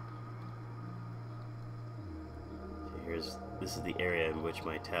 This is the area in which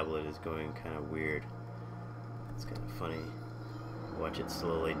my tablet is going kind of weird. It's kind of funny. Watch it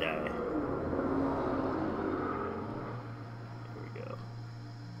slowly die. There we go.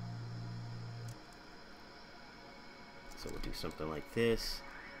 So we'll do something like this,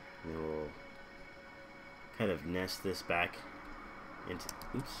 and then we'll kind of nest this back into,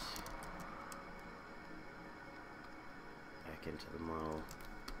 oops, back into the model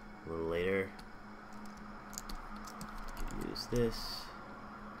a little later. Use this.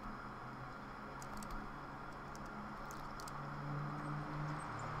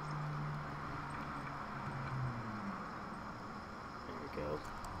 There we go.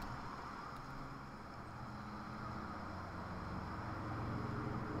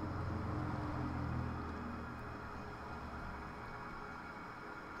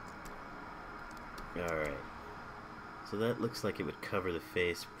 Alright. So that looks like it would cover the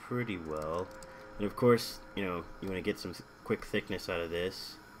face pretty well. And of course, you know, you want to get some quick thickness out of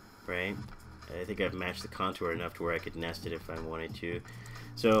this, right? I think I've matched the contour enough to where I could nest it if I wanted to.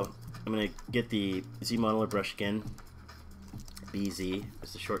 So I'm going to get the ZBrush brush again. BZ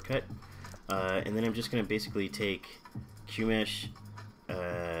is the shortcut. And then I'm just going to basically take QMesh,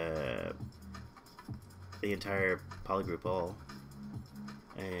 the entire polygroup all,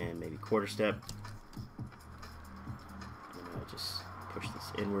 and maybe quarter step. And I'll just push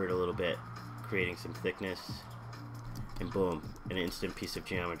this inward a little bit, creating some thickness, and boom, an instant piece of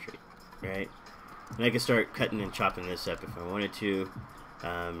geometry, right? And I can start cutting and chopping this up if I wanted to.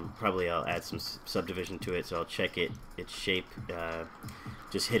 Probably I'll add some subdivision to it, so I'll check its shape,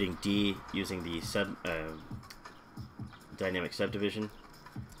 just hitting D using the dynamic subdivision,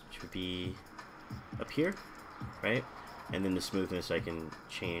 which would be up here, right? And then the smoothness I can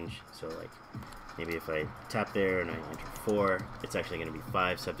change, so like maybe if I tap there and I enter 4, it's actually going to be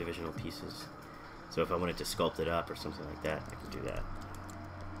 5 subdivisional pieces. So if I wanted to sculpt it up or something like that, I can do that.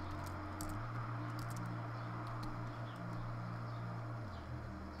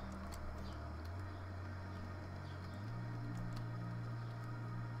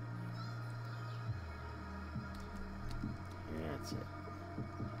 Yeah, that's it.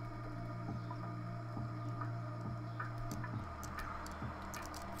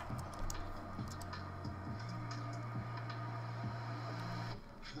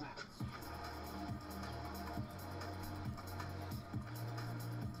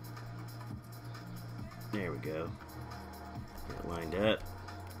 There we go. Get it lined up.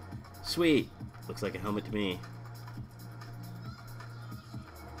 Sweet! Looks like a helmet to me.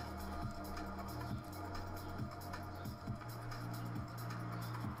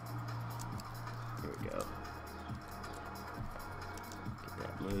 There we go. Get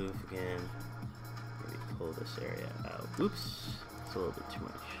that move again. Maybe pull this area out. Oops! It's a little bit too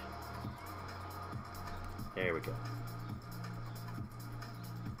much. There we go.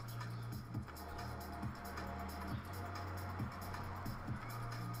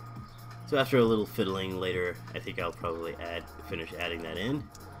 So after a little fiddling later, I think I'll probably finish adding that in.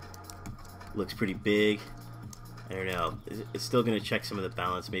 Looks pretty big. I don't know. It's still going to check some of the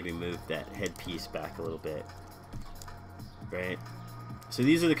balance, maybe move that headpiece back a little bit, right? So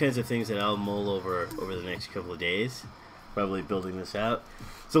these are the kinds of things that I'll mull over the next couple of days, probably building this out.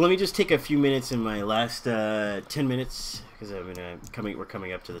 So let me just take a few minutes in my last 10 minutes, because we're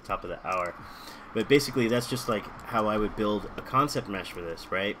coming up to the top of the hour. But basically, that's just like how I would build a concept mesh for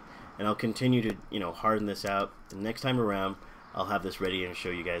this, right? And I'll continue to, you know, harden this out. The next time around, I'll have this ready and show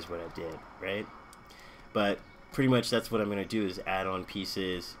you guys what I did, right? But pretty much that's what I'm going to do, is add on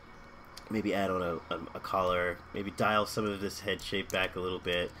pieces, maybe add on a collar, maybe dial some of this head shape back a little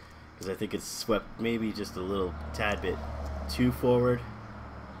bit, because I think it's swept maybe just a little tad bit too forward.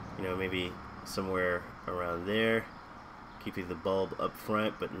 You know, maybe somewhere around there, keeping the bulb up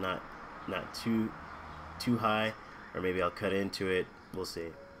front, but not too high. Or maybe I'll cut into it. We'll see.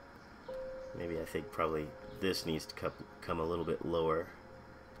 Maybe I think probably this needs to come a little bit lower,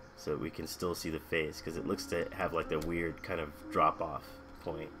 so we can still see the face, because it looks to have like the weird kind of drop-off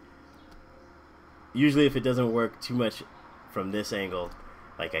point. Usually if it doesn't work too much from this angle,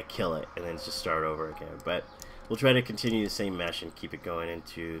 like I kill it and then just start over again. But we'll try to continue the same mesh and keep it going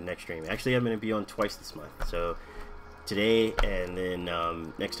into next stream. Actually, I'm going to be on twice this month. So today and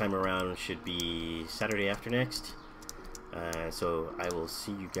then next time around should be Saturday after next. So I will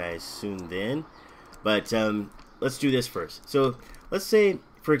see you guys soon then. But let's do this first. So let's say,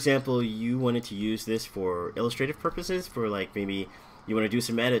 for example, you wanted to use this for illustrative purposes, for like maybe you want to do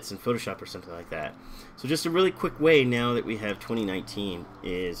some edits in Photoshop or something like that. So just a really quick way, now that we have 2019,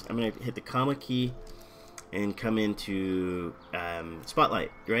 is I'm going to hit the comma key and come into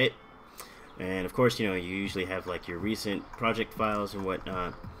Spotlight, right? And of course, you know, you usually have like your recent project files and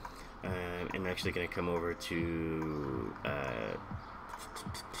whatnot. I'm actually going to come over to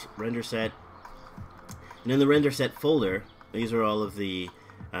render set, and in the render set folder, these are all of the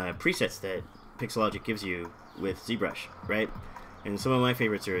presets that Pixologic gives you with ZBrush, right? And some of my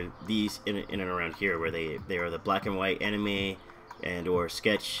favorites are these in and around here, where they are the black and white anime and or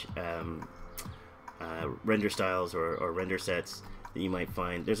sketch render styles or render sets that you might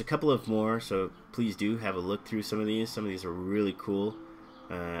find. There's a couple of more, so please do have a look through some of these. Some of these are really cool.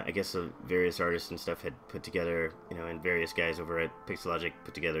 I guess various artists and stuff had put together, you know, and various guys over at Pixologic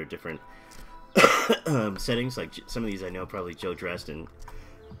put together different settings. Like some of these I know probably Joe Drest and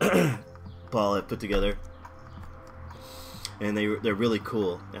Paul have put together, and they're really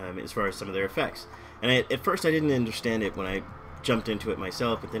cool as far as some of their effects. And at first I didn't understand it when I jumped into it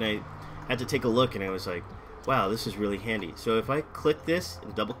myself, but then I had to take a look and I was like, wow, this is really handy. So if I click this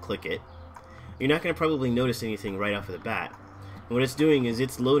and double click it, you're not going to probably notice anything right off of the bat. And what it's doing is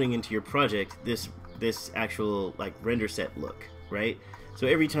it's loading into your project this actual like render set look, right? So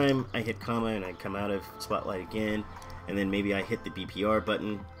every time I hit comma and I come out of Spotlight again, and then maybe I hit the BPR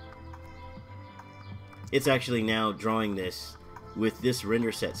button, it's actually now drawing this with this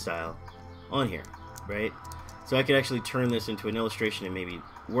render set style on here, right? So I could actually turn this into an illustration and maybe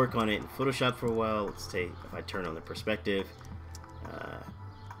work on it in Photoshop for a while. Let's say if I turn on the perspective,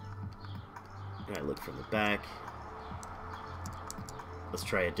 and I look from the back. Let's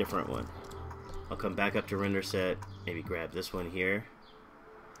try a different one. I'll come back up to render set, maybe grab this one here,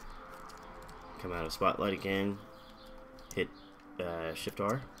 come out of Spotlight again, hit Shift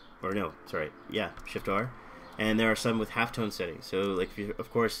R, or no, sorry, yeah, Shift R, and there are some with halftone settings. So like,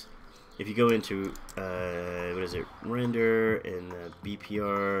 of course, if you go into what is it, render and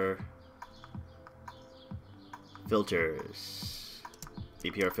BPR filters,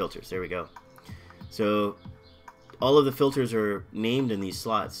 there we go. So all of the filters are named in these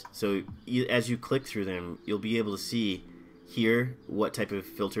slots, so as you click through them, you'll be able to see here what type of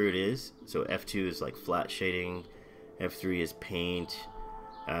filter it is. So F2 is like flat shading, F3 is paint,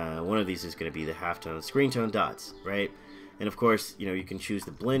 one of these is going to be the halftone, screen tone dots, right? And of course, you know, you can choose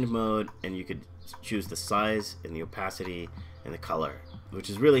the blend mode, and you could choose the size and the opacity and the color,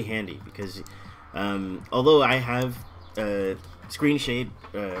 which is really handy because although I have screen shade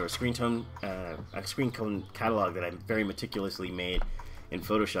or screen tone, a screen tone catalog that I very meticulously made in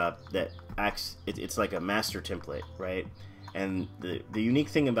Photoshop that acts, it's like a master template, right? And the unique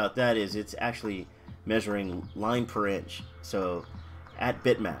thing about that is it's actually measuring line per inch, so at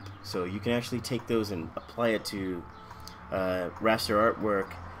bitmap. So you can actually take those and apply it to raster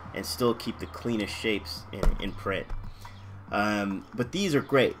artwork and still keep the cleanest shapes in print. But these are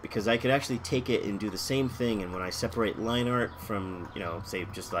great because I could actually take it and do the same thing, and when I separate line art from, you know, say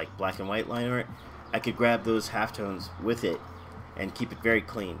just like black and white line art, I could grab those halftones with it and keep it very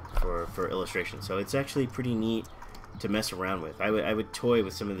clean for illustration. So it's actually pretty neat to mess around with. I would toy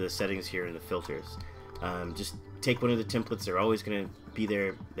with some of the settings here in the filters. Just take one of the templates, they're always going to be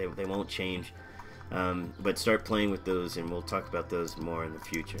there, they won't change. But start playing with those, and we'll talk about those more in the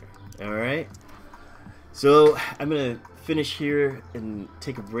future. All right. So I'm gonna finish here and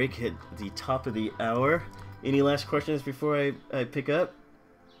take a break at the top of the hour. Any last questions before I pick up?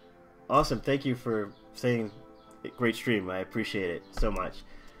 Awesome. Thank you for saying great stream. I appreciate it so much.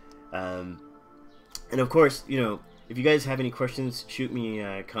 And of course, you know, if you guys have any questions, shoot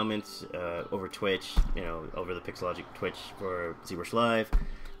me comments over Twitch, you know, over the Pixelogic Twitch for ZBrush Live.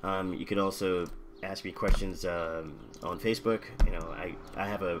 You can also ask me questions on Facebook. You know, I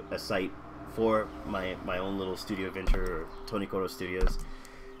have a site for my own little studio venture, or Tony Coro Studios,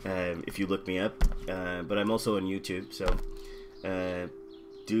 if you look me up. But I'm also on YouTube, so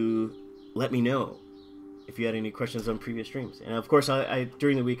do let me know if you had any questions on previous streams. And of course, I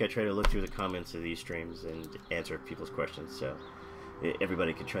during the week I try to look through the comments of these streams and answer people's questions, so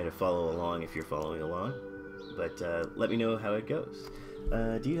everybody can try to follow along if you're following along. But let me know how it goes.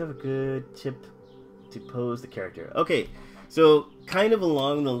 Do you have a good tip to pose the character? Okay, so kind of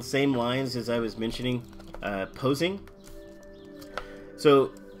along the same lines as I was mentioning, posing.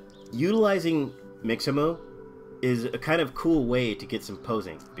 So utilizing Mixamo is a kind of cool way to get some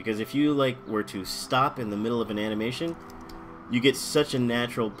posing, because if you were to stop in the middle of an animation, you get such a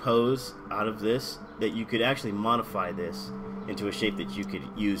natural pose out of this that you could actually modify this into a shape that you could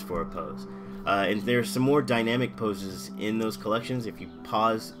use for a pose. And there's some more dynamic poses in those collections. If you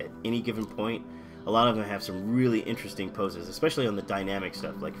pause at any given point, a lot of them have some really interesting poses, especially on the dynamic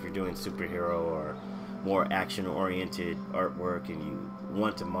stuff, like if you're doing superhero or more action-oriented artwork and you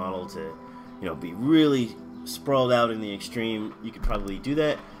want to model to, you know, be really sprawled out in the extreme, you could probably do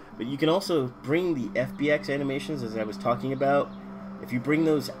that. But you can also bring the FBX animations, as I was talking about. If you bring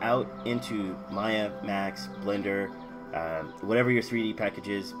those out into Maya, Max, Blender, whatever your 3D package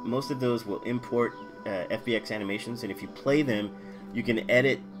is, most of those will import FBX animations, and if you play them, you can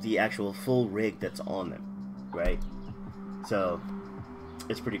edit the actual full rig that's on them, right? So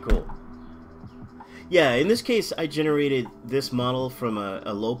it's pretty cool. Yeah, in this case, I generated this model from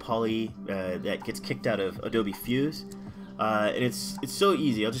a low poly that gets kicked out of Adobe Fuse, and it's so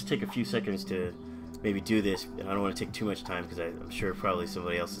easy. I'll just take a few seconds to maybe do this, and I don't want to take too much time because I'm sure probably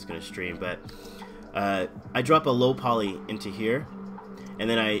somebody else is going to stream. But I drop a low poly into here, and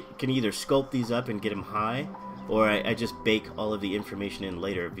then I can either sculpt these up and get them high, or I just bake all of the information in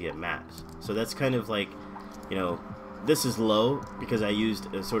later via maps. So that's kind of like, you know, this is low because I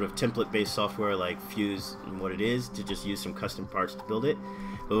used a sort of template-based software like Fuse and what it is to just use some custom parts to build it.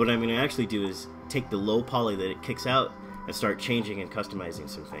 But what I'm going to actually do is take the low poly that it kicks out and start changing and customizing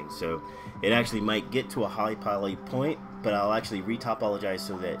some things. So it actually might get to a high poly point, but I'll actually retopologize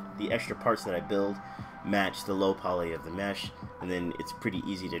so that the extra parts that I build match the low poly of the mesh, and then it's pretty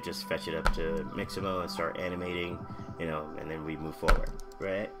easy to just fetch it up to Mixamo and start animating, you know, and then we move forward,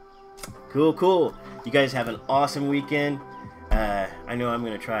 right? Cool, cool. You guys have an awesome weekend. I know I'm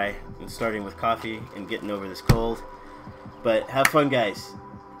going to try starting with coffee and getting over this cold. But have fun, guys.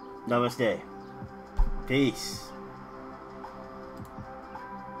 Namaste. Peace.